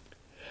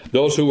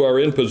 Those who are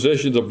in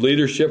positions of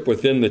leadership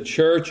within the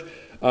church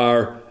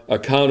are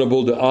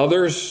accountable to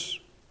others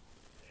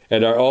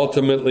and are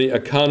ultimately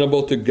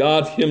accountable to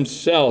God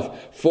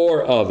himself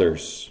for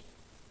others.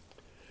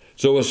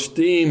 So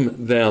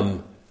esteem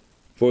them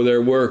for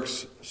their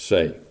works'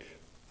 sake.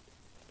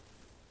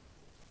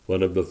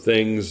 One of the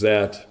things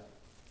that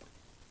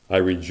I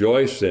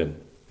rejoice in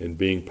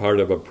being part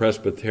of a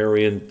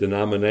Presbyterian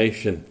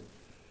denomination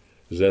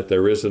is that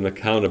there is an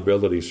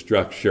accountability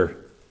structure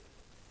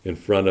in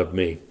front of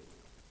me.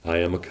 I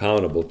am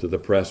accountable to the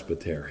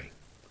presbytery.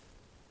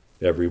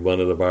 Every one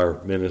of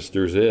our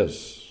ministers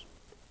is.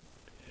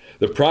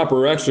 The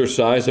proper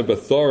exercise of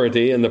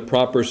authority and the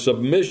proper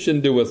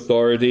submission to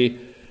authority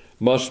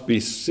must be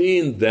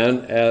seen then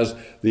as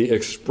the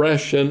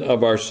expression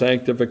of our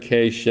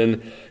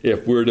sanctification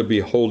if we're to be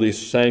wholly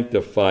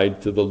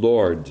sanctified to the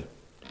Lord.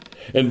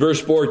 In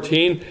verse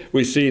 14,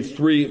 we see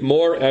three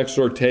more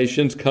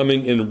exhortations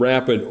coming in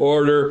rapid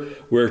order.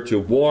 We're to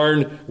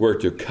warn, we're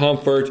to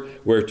comfort,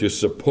 we're to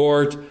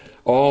support,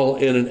 all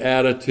in an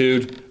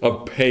attitude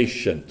of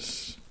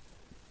patience.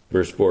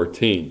 Verse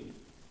 14.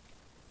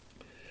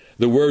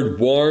 The word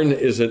warn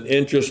is an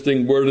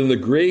interesting word in the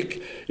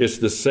Greek. It's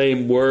the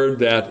same word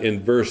that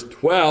in verse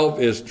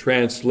 12 is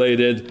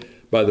translated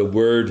by the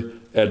word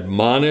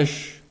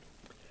admonish.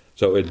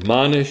 So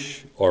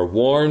admonish or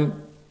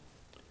warn.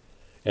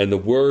 And the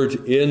word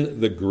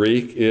in the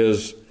Greek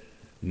is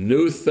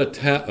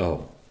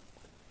noutheteo.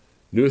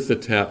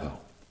 Noutheteo.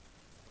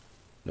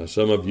 Now,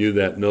 some of you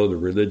that know the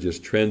religious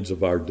trends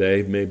of our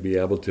day may be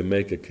able to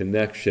make a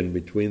connection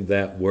between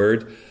that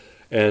word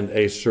and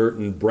a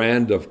certain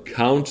brand of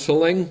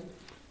counseling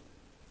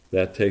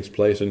that takes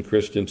place in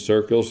Christian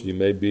circles. You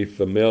may be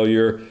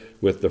familiar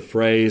with the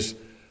phrase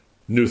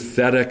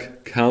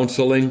nouthetic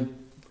counseling.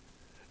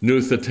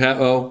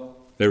 Noutheteo,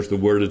 there's the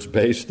word it's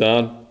based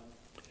on.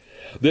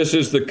 This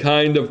is the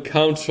kind of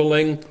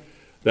counseling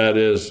that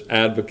is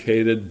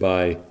advocated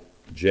by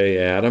J.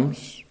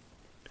 Adams.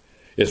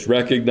 It's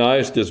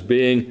recognized as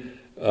being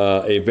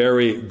a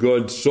very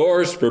good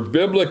source for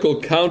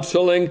biblical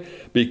counseling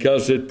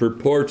because it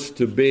purports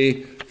to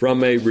be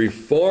from a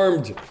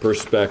Reformed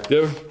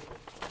perspective.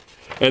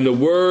 And the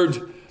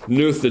word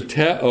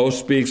noutheteo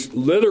speaks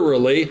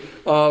literally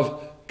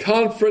of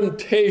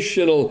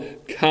confrontational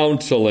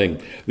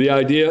counseling. The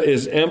idea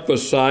is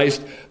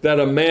emphasized that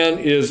a man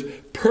is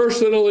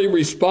personally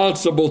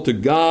responsible to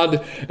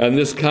God, and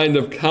this kind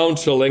of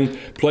counseling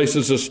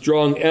places a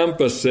strong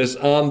emphasis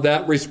on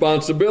that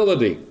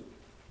responsibility.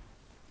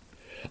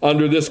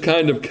 Under this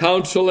kind of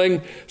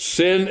counseling,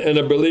 sin in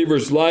a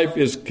believer's life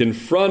is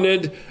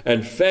confronted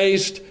and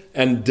faced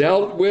and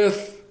dealt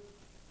with.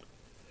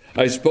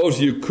 I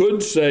suppose you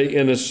could say,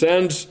 in a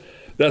sense,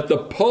 that the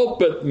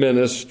pulpit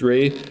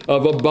ministry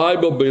of a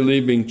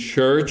Bible-believing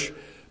church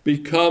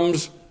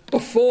becomes a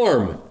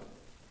form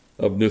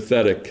of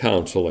nouthetic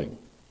counseling.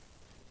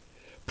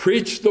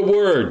 Preach the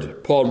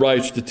word, Paul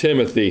writes to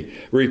Timothy.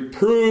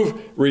 Reprove,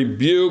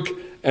 rebuke,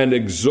 and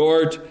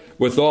exhort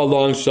with all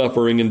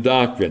long-suffering and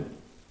doctrine.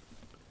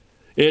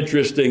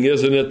 Interesting,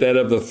 isn't it, that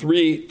of the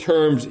three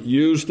terms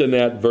used in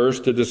that verse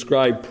to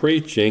describe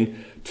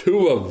preaching,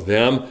 two of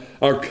them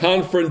are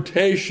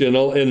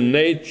confrontational in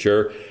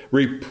nature: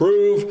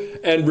 reprove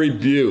and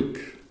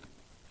rebuke.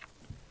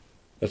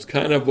 That's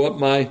kind of what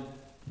my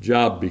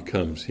job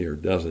becomes here,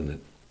 doesn't it?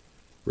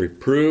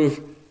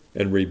 Reprove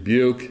and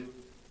rebuke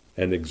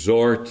and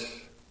exhort,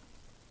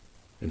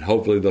 and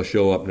hopefully they'll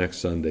show up next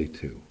Sunday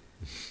too.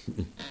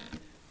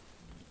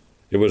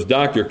 It was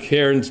Dr.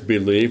 Cairns'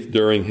 belief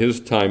during his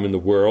time in the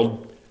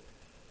world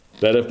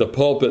that if the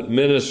pulpit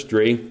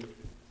ministry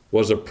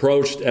was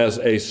approached as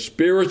a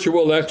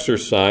spiritual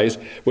exercise,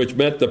 which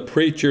meant the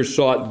preacher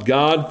sought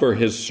God for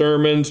his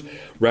sermons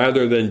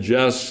rather than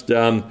just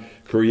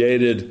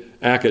created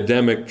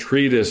academic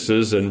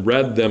treatises and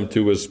read them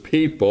to his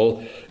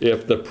people,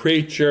 if the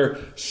preacher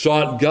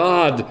sought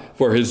God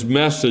for his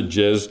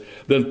messages,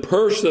 then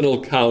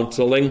personal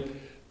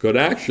counseling could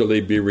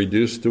actually be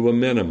reduced to a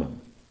minimum.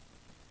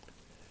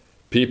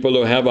 People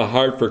who have a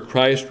heart for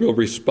Christ will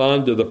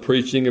respond to the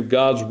preaching of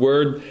God's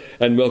word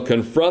and will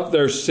confront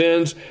their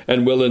sins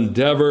and will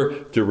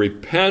endeavor to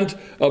repent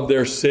of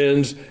their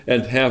sins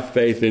and have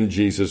faith in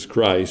Jesus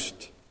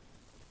Christ.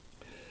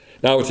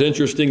 Now, it's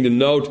interesting to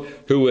note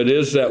who it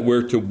is that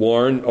we're to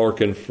warn or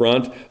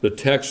confront. The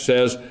text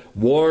says,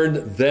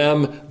 warn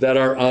them that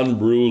are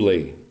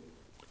unruly.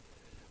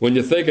 When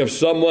you think of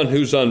someone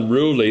who's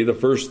unruly, the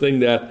first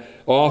thing that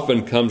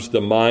often comes to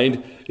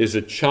mind is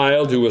a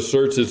child who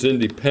asserts his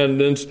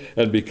independence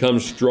and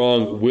becomes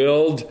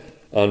strong-willed,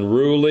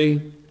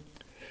 unruly.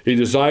 He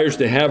desires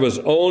to have his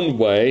own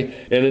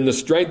way, and in the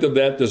strength of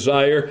that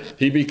desire,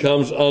 he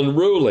becomes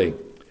unruly.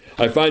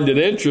 I find it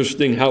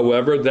interesting,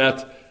 however,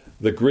 that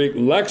the Greek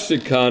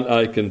lexicon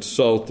I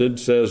consulted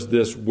says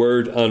this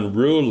word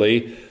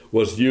unruly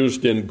was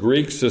used in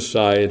Greek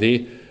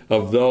society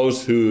of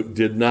those who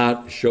did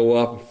not show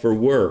up for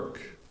work.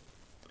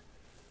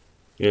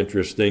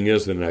 Interesting,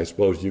 isn't it? I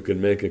suppose you can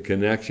make a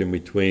connection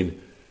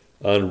between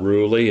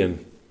unruly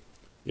and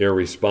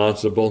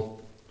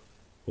irresponsible,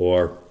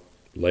 or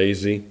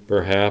lazy,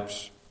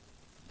 perhaps.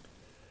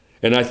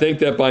 And I think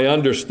that by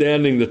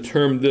understanding the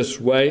term this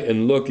way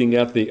and looking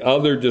at the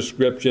other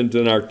descriptions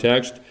in our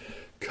text,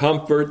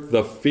 comfort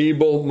the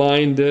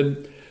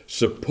feeble-minded,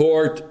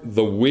 support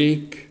the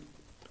weak,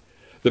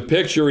 the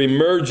picture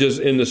emerges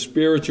in the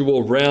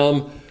spiritual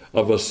realm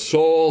of a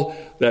soul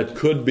that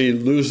could be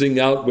losing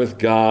out with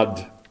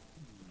God.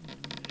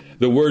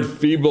 The word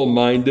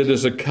feeble-minded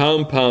is a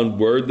compound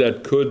word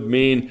that could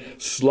mean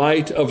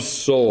slight of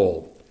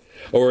soul,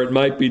 or it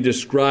might be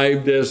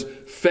described as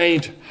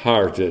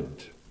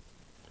faint-hearted.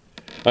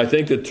 I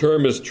think the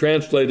term is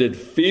translated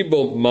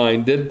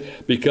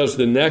feeble-minded because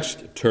the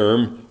next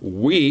term,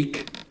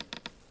 weak,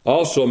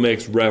 also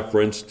makes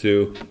reference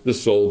to the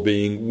soul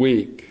being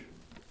weak.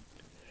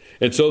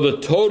 And so the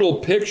total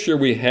picture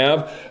we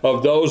have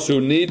of those who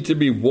need to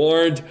be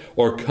warned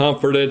or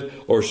comforted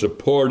or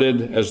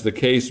supported, as the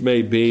case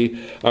may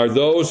be, are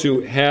those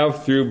who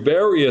have through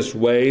various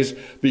ways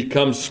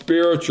become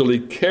spiritually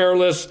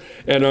careless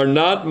and are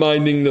not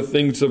minding the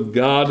things of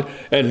God,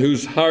 and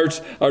whose hearts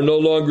are no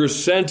longer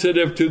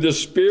sensitive to the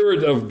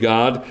Spirit of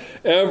God.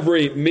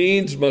 Every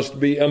means must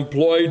be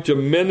employed to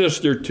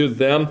minister to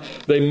them.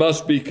 They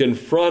must be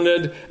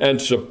confronted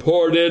and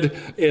supported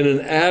in an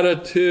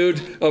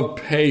attitude of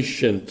patience.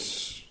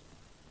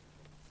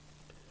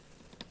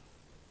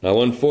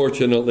 Now,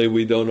 unfortunately,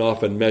 we don't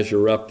often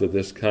measure up to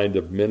this kind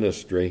of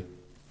ministry.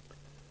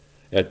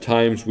 At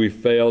times we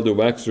fail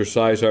to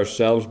exercise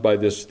ourselves by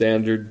this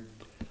standard,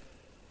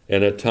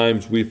 and at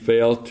times we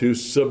fail to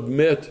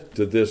submit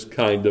to this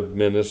kind of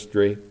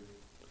ministry.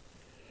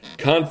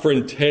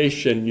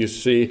 Confrontation, you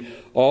see,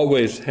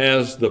 always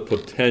has the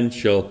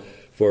potential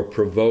for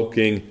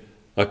provoking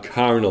a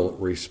carnal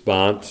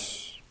response.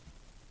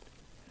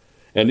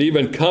 And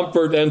even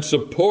comfort and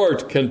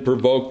support can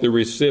provoke the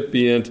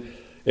recipient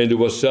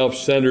into a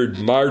self-centered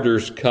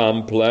martyr's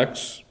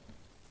complex.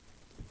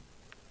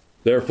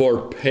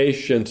 Therefore,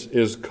 patience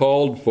is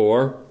called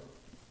for.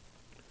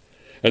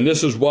 And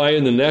this is why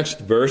in the next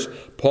verse,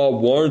 Paul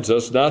warns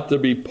us not to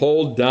be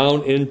pulled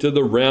down into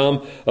the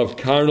realm of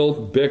carnal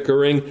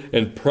bickering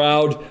and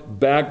proud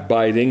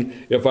backbiting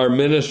if our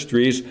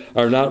ministries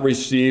are not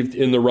received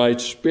in the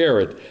right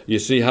spirit. You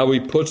see how he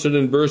puts it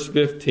in verse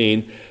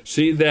 15,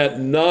 see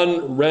that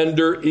none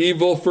render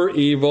evil for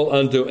evil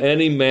unto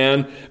any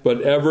man,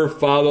 but ever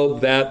follow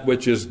that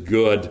which is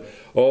good.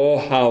 Oh,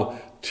 how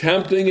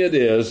tempting it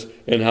is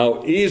and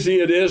how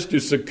easy it is to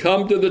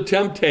succumb to the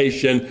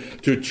temptation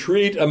to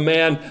treat a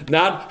man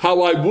not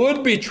how I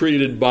would be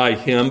treated by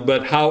him,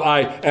 but how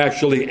I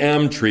actually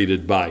am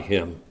treated by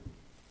him.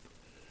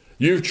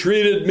 You've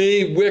treated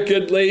me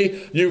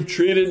wickedly. You've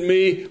treated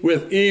me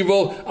with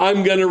evil.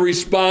 I'm going to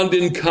respond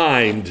in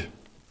kind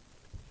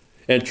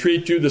and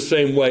treat you the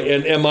same way.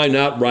 And am I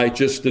not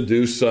righteous to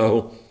do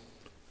so?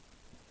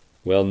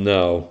 Well,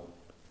 no.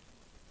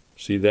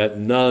 See that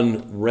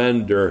none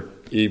render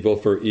evil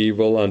for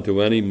evil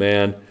unto any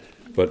man,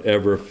 but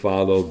ever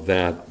follow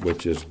that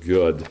which is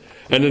good.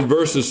 And in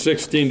verses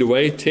 16 to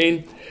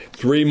 18,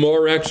 three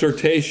more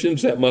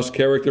exhortations that must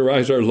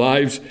characterize our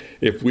lives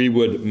if we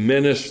would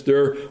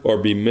minister or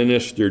be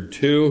ministered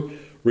to.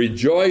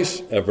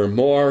 Rejoice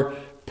evermore,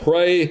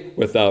 pray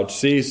without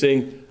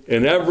ceasing,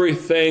 in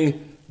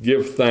everything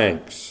give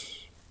thanks.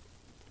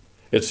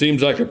 It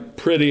seems like a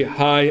pretty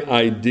high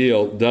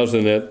ideal,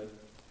 doesn't it?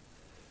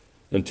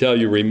 Until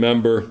you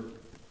remember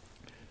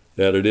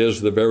that it is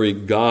the very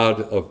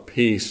God of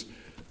peace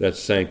that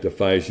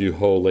sanctifies you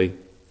wholly.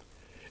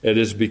 It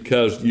is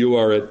because you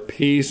are at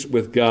peace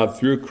with God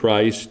through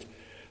Christ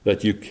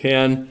that you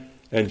can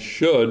and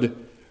should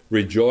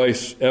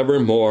rejoice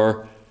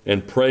evermore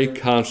and pray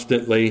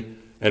constantly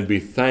and be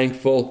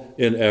thankful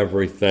in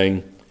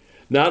everything.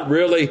 Not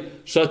really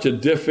such a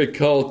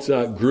difficult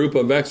group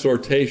of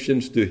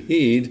exhortations to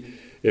heed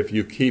if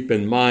you keep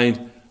in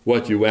mind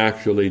what you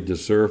actually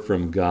deserve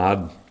from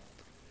God.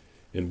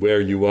 And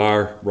where you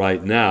are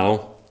right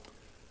now,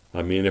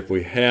 I mean, if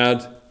we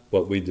had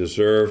what we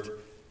deserved,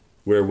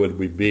 where would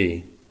we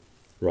be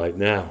right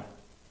now?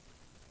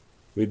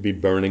 We'd be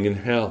burning in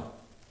hell.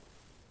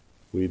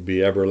 We'd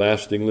be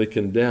everlastingly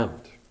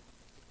condemned.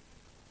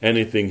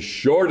 Anything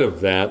short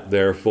of that,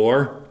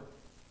 therefore,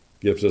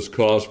 gives us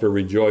cause for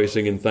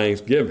rejoicing and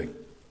thanksgiving,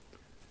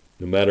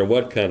 no matter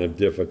what kind of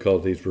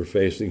difficulties we're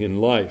facing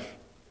in life.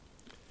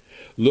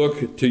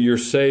 Look to your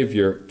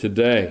Savior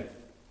today.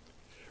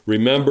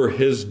 Remember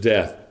his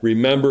death.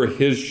 Remember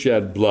his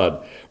shed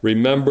blood.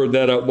 Remember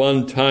that at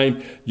one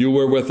time you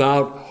were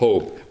without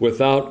hope,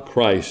 without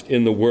Christ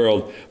in the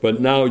world. But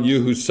now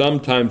you who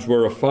sometimes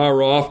were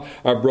afar off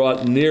are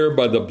brought near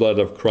by the blood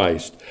of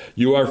Christ.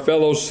 You are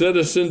fellow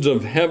citizens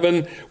of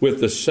heaven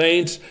with the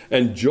saints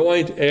and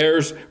joint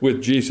heirs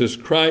with Jesus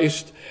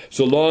Christ.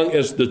 So long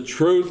as the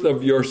truth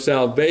of your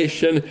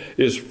salvation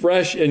is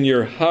fresh in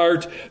your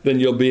heart, then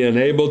you'll be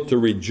enabled to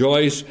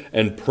rejoice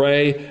and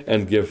pray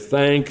and give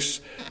thanks.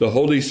 The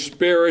Holy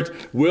Spirit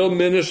will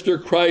minister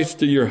Christ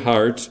to your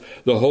hearts.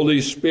 The Holy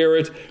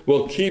Spirit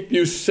will keep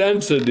you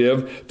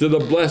sensitive to the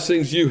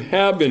blessings you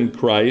have in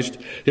Christ.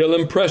 He'll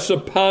impress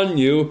upon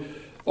you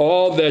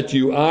all that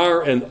you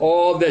are and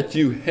all that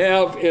you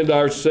have in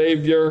our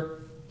Savior.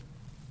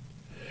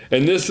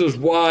 And this is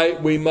why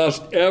we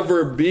must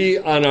ever be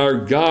on our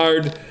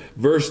guard,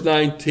 verse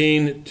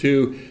 19,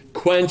 to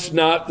quench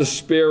not the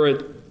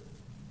Spirit.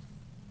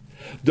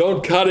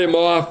 Don't cut him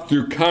off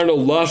through carnal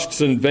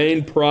lusts and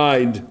vain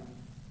pride.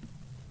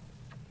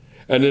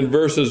 And in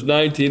verses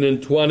 19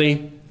 and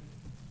 20,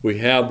 we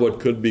have what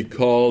could be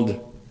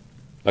called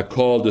a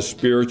call to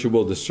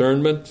spiritual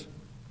discernment.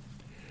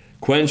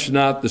 Quench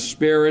not the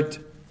Spirit,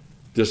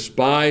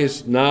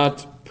 despise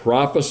not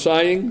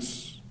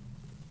prophesyings.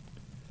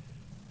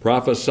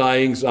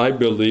 Prophesyings, I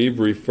believe,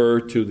 refer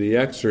to the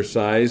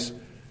exercise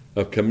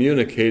of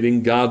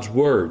communicating God's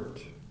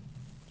Word.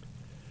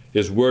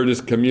 His Word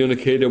is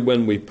communicated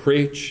when we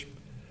preach.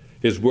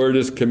 His Word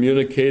is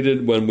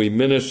communicated when we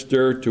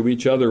minister to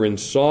each other in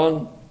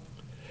song.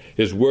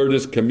 His Word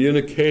is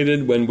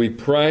communicated when we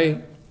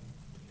pray.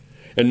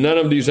 And none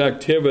of these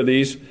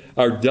activities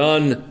are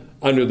done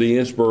under the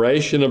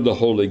inspiration of the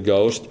Holy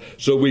Ghost.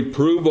 So we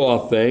prove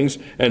all things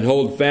and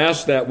hold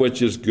fast that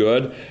which is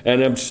good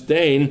and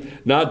abstain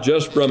not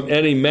just from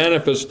any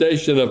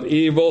manifestation of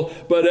evil,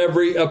 but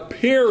every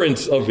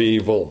appearance of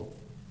evil.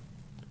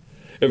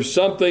 If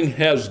something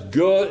is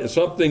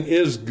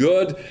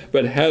good,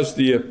 but has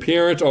the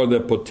appearance or the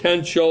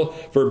potential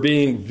for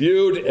being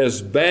viewed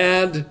as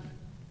bad,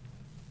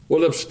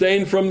 we'll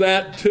abstain from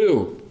that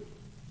too.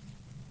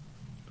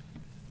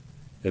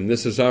 And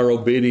this is our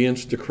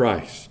obedience to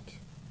Christ.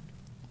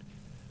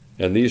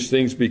 And these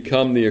things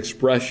become the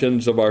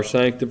expressions of our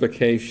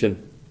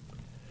sanctification.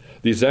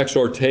 These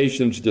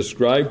exhortations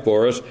describe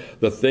for us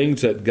the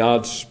things that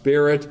God's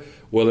Spirit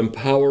will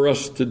empower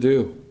us to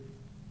do.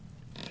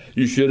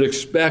 You should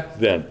expect,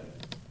 then,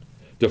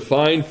 to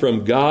find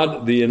from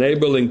God the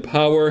enabling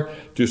power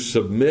to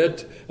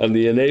submit and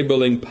the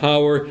enabling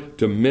power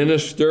to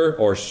minister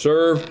or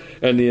serve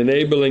and the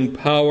enabling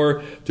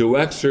power to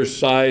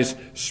exercise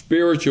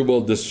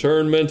spiritual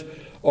discernment,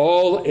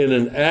 all in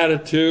an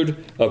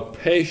attitude of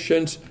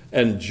patience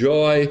and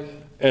joy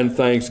and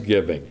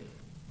thanksgiving.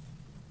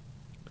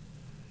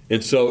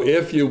 And so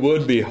if you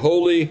would be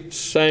wholly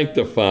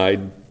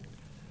sanctified,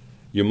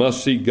 you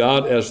must see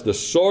God as the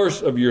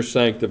source of your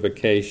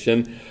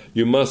sanctification.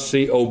 You must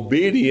see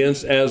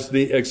obedience as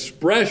the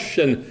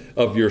expression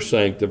of your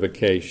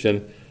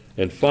sanctification.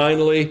 And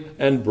finally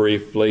and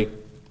briefly,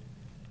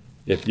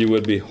 if you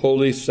would be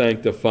wholly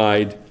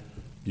sanctified,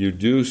 you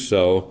do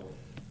so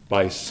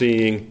by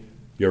seeing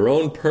your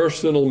own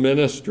personal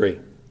ministry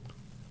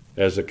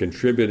as a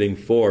contributing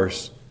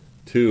force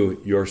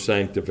to your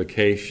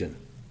sanctification.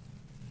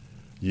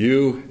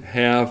 You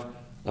have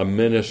a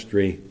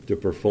ministry to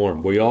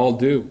perform. We all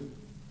do.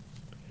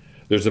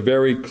 There's a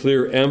very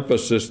clear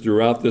emphasis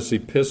throughout this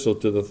epistle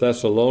to the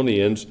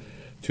Thessalonians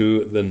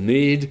to the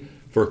need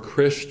for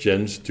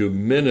Christians to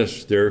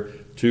minister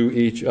to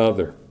each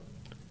other.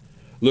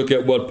 Look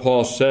at what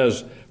Paul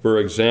says, for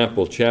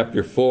example,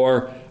 chapter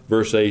 4,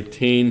 verse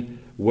 18,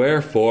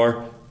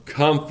 "Wherefore,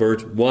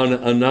 comfort one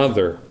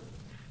another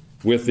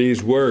with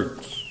these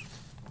words."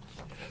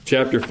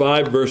 Chapter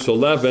 5, verse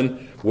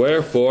 11,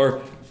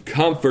 "Wherefore,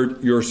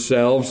 comfort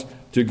yourselves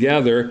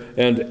together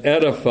and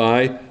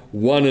edify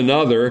one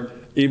another,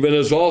 even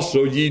as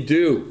also ye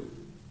do."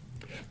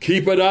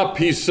 Keep it up,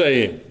 he's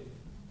saying.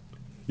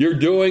 You're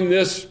doing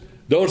this,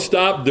 don't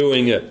stop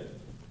doing it.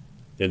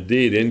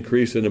 Indeed,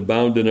 increase and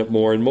abound in it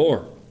more and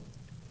more.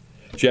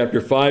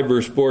 Chapter 5,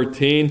 verse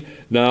 14,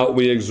 "Now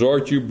we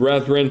exhort you,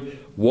 brethren,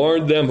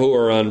 warn them who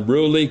are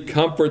unruly,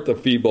 comfort the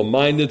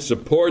feeble-minded,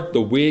 support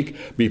the weak,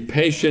 be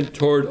patient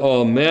toward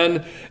all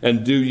men."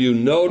 And do you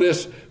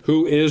notice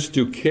who is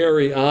to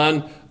carry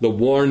on the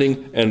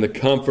warning and the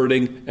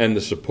comforting and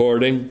the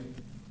supporting?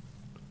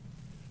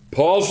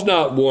 Paul's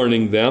not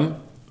warning them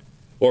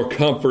or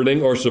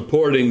comforting or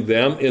supporting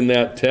them in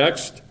that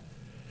text.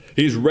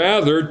 He's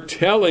rather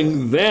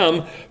telling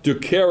them to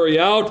carry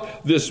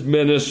out this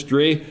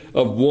ministry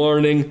of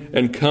warning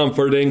and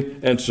comforting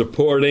and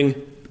supporting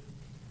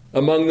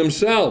among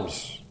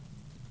themselves.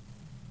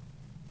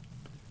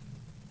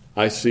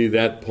 I see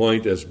that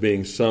point as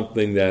being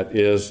something that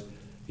is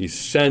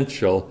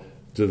essential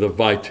to the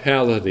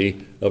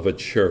vitality of a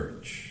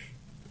church.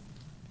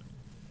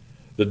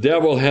 The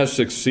devil has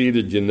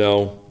succeeded,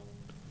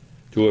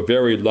 to a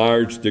very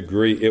large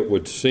degree, it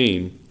would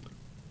seem,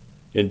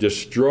 in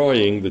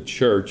destroying the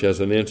church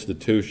as an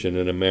institution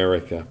in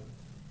America.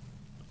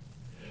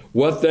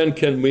 What then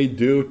can we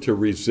do to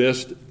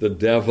resist the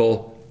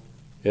devil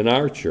in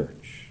our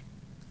church?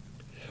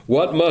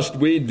 What must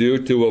we do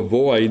to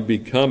avoid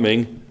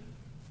becoming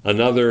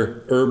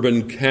another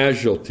urban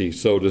casualty,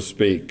 so to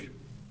speak?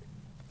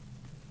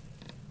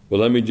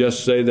 Well, let me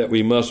just say that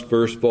we must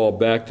first fall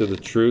back to the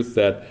truth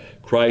that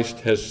Christ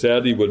has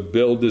said he would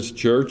build his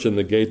church and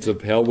the gates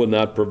of hell will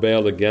not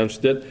prevail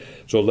against it.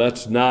 So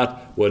let's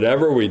not,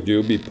 whatever we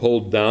do, be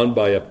pulled down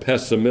by a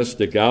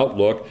pessimistic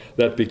outlook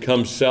that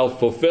becomes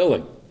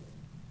self-fulfilling.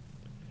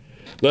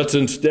 Let's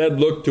instead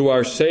look to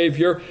our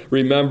Savior,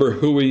 remember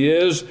who he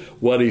is,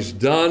 what he's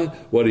done,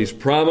 what he's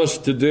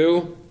promised to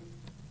do.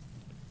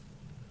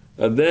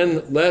 And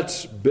then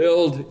let's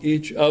build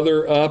each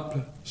other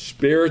up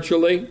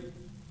spiritually.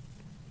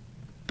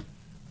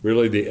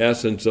 Really, the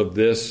essence of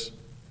this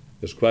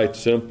is quite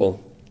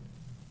simple.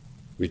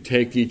 We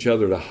take each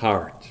other to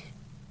heart.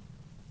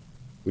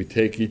 We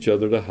take each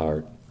other to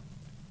heart.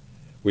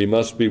 We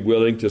must be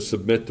willing to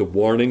submit to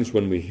warnings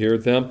when we hear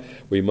them.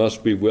 We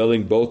must be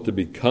willing both to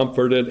be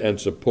comforted and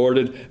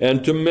supported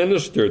and to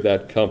minister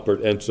that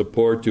comfort and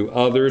support to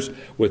others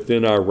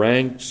within our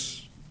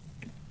ranks.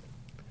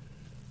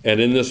 And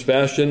in this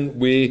fashion,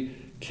 we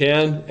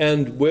can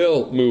and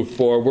will move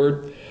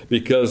forward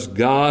because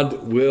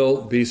God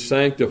will be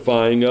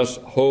sanctifying us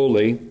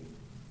wholly.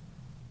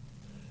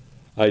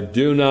 I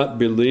do not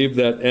believe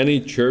that any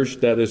church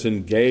that is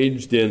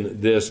engaged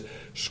in this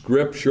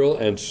scriptural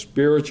and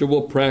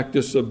spiritual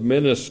practice of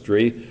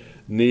ministry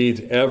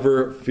need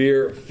ever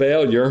fear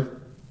failure.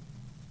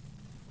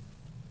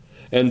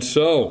 And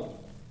so,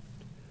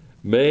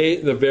 may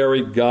the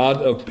very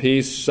God of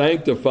peace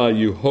sanctify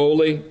you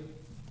wholly.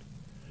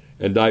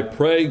 And I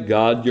pray,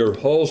 God, your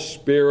whole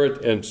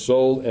spirit and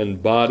soul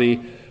and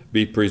body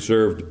be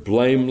preserved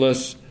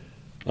blameless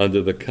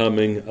unto the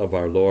coming of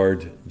our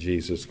Lord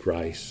Jesus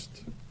Christ.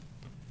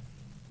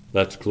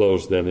 Let's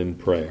close then in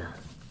prayer.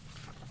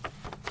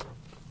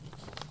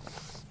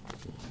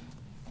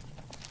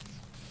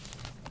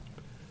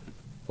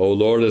 O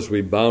Lord, as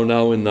we bow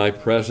now in thy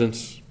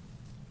presence,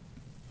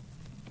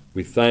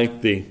 we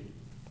thank thee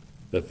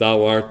that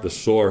thou art the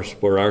source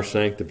for our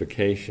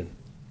sanctification.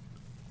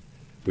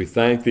 We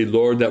thank thee,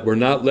 Lord, that we're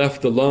not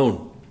left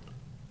alone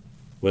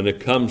when it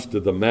comes to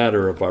the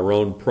matter of our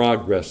own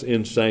progress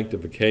in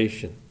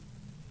sanctification.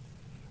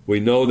 We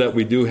know that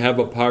we do have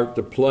a part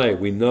to play.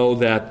 We know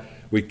that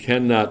we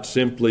cannot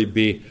simply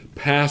be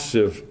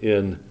passive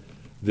in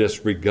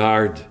this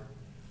regard,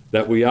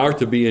 that we are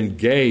to be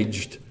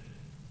engaged.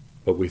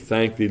 But we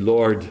thank thee,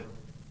 Lord,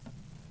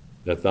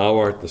 that thou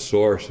art the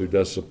source who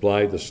does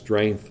supply the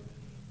strength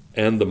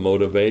and the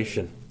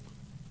motivation.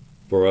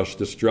 for us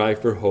to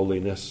strive for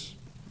holiness.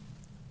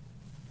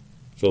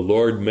 So,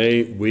 Lord,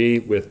 may we,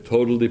 with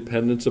total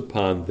dependence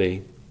upon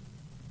Thee,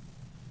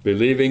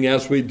 believing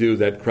as we do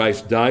that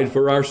Christ died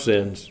for our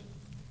sins,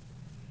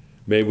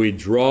 may we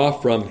draw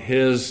from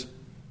His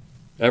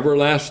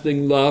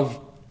everlasting love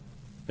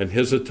and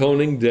His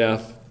atoning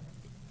death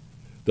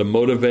the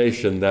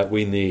motivation that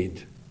we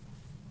need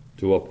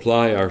to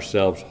apply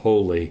ourselves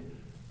wholly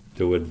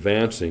to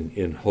advancing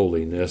in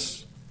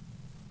holiness.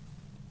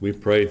 We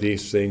pray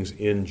these things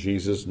in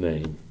Jesus'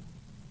 name.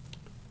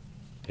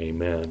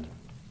 Amen.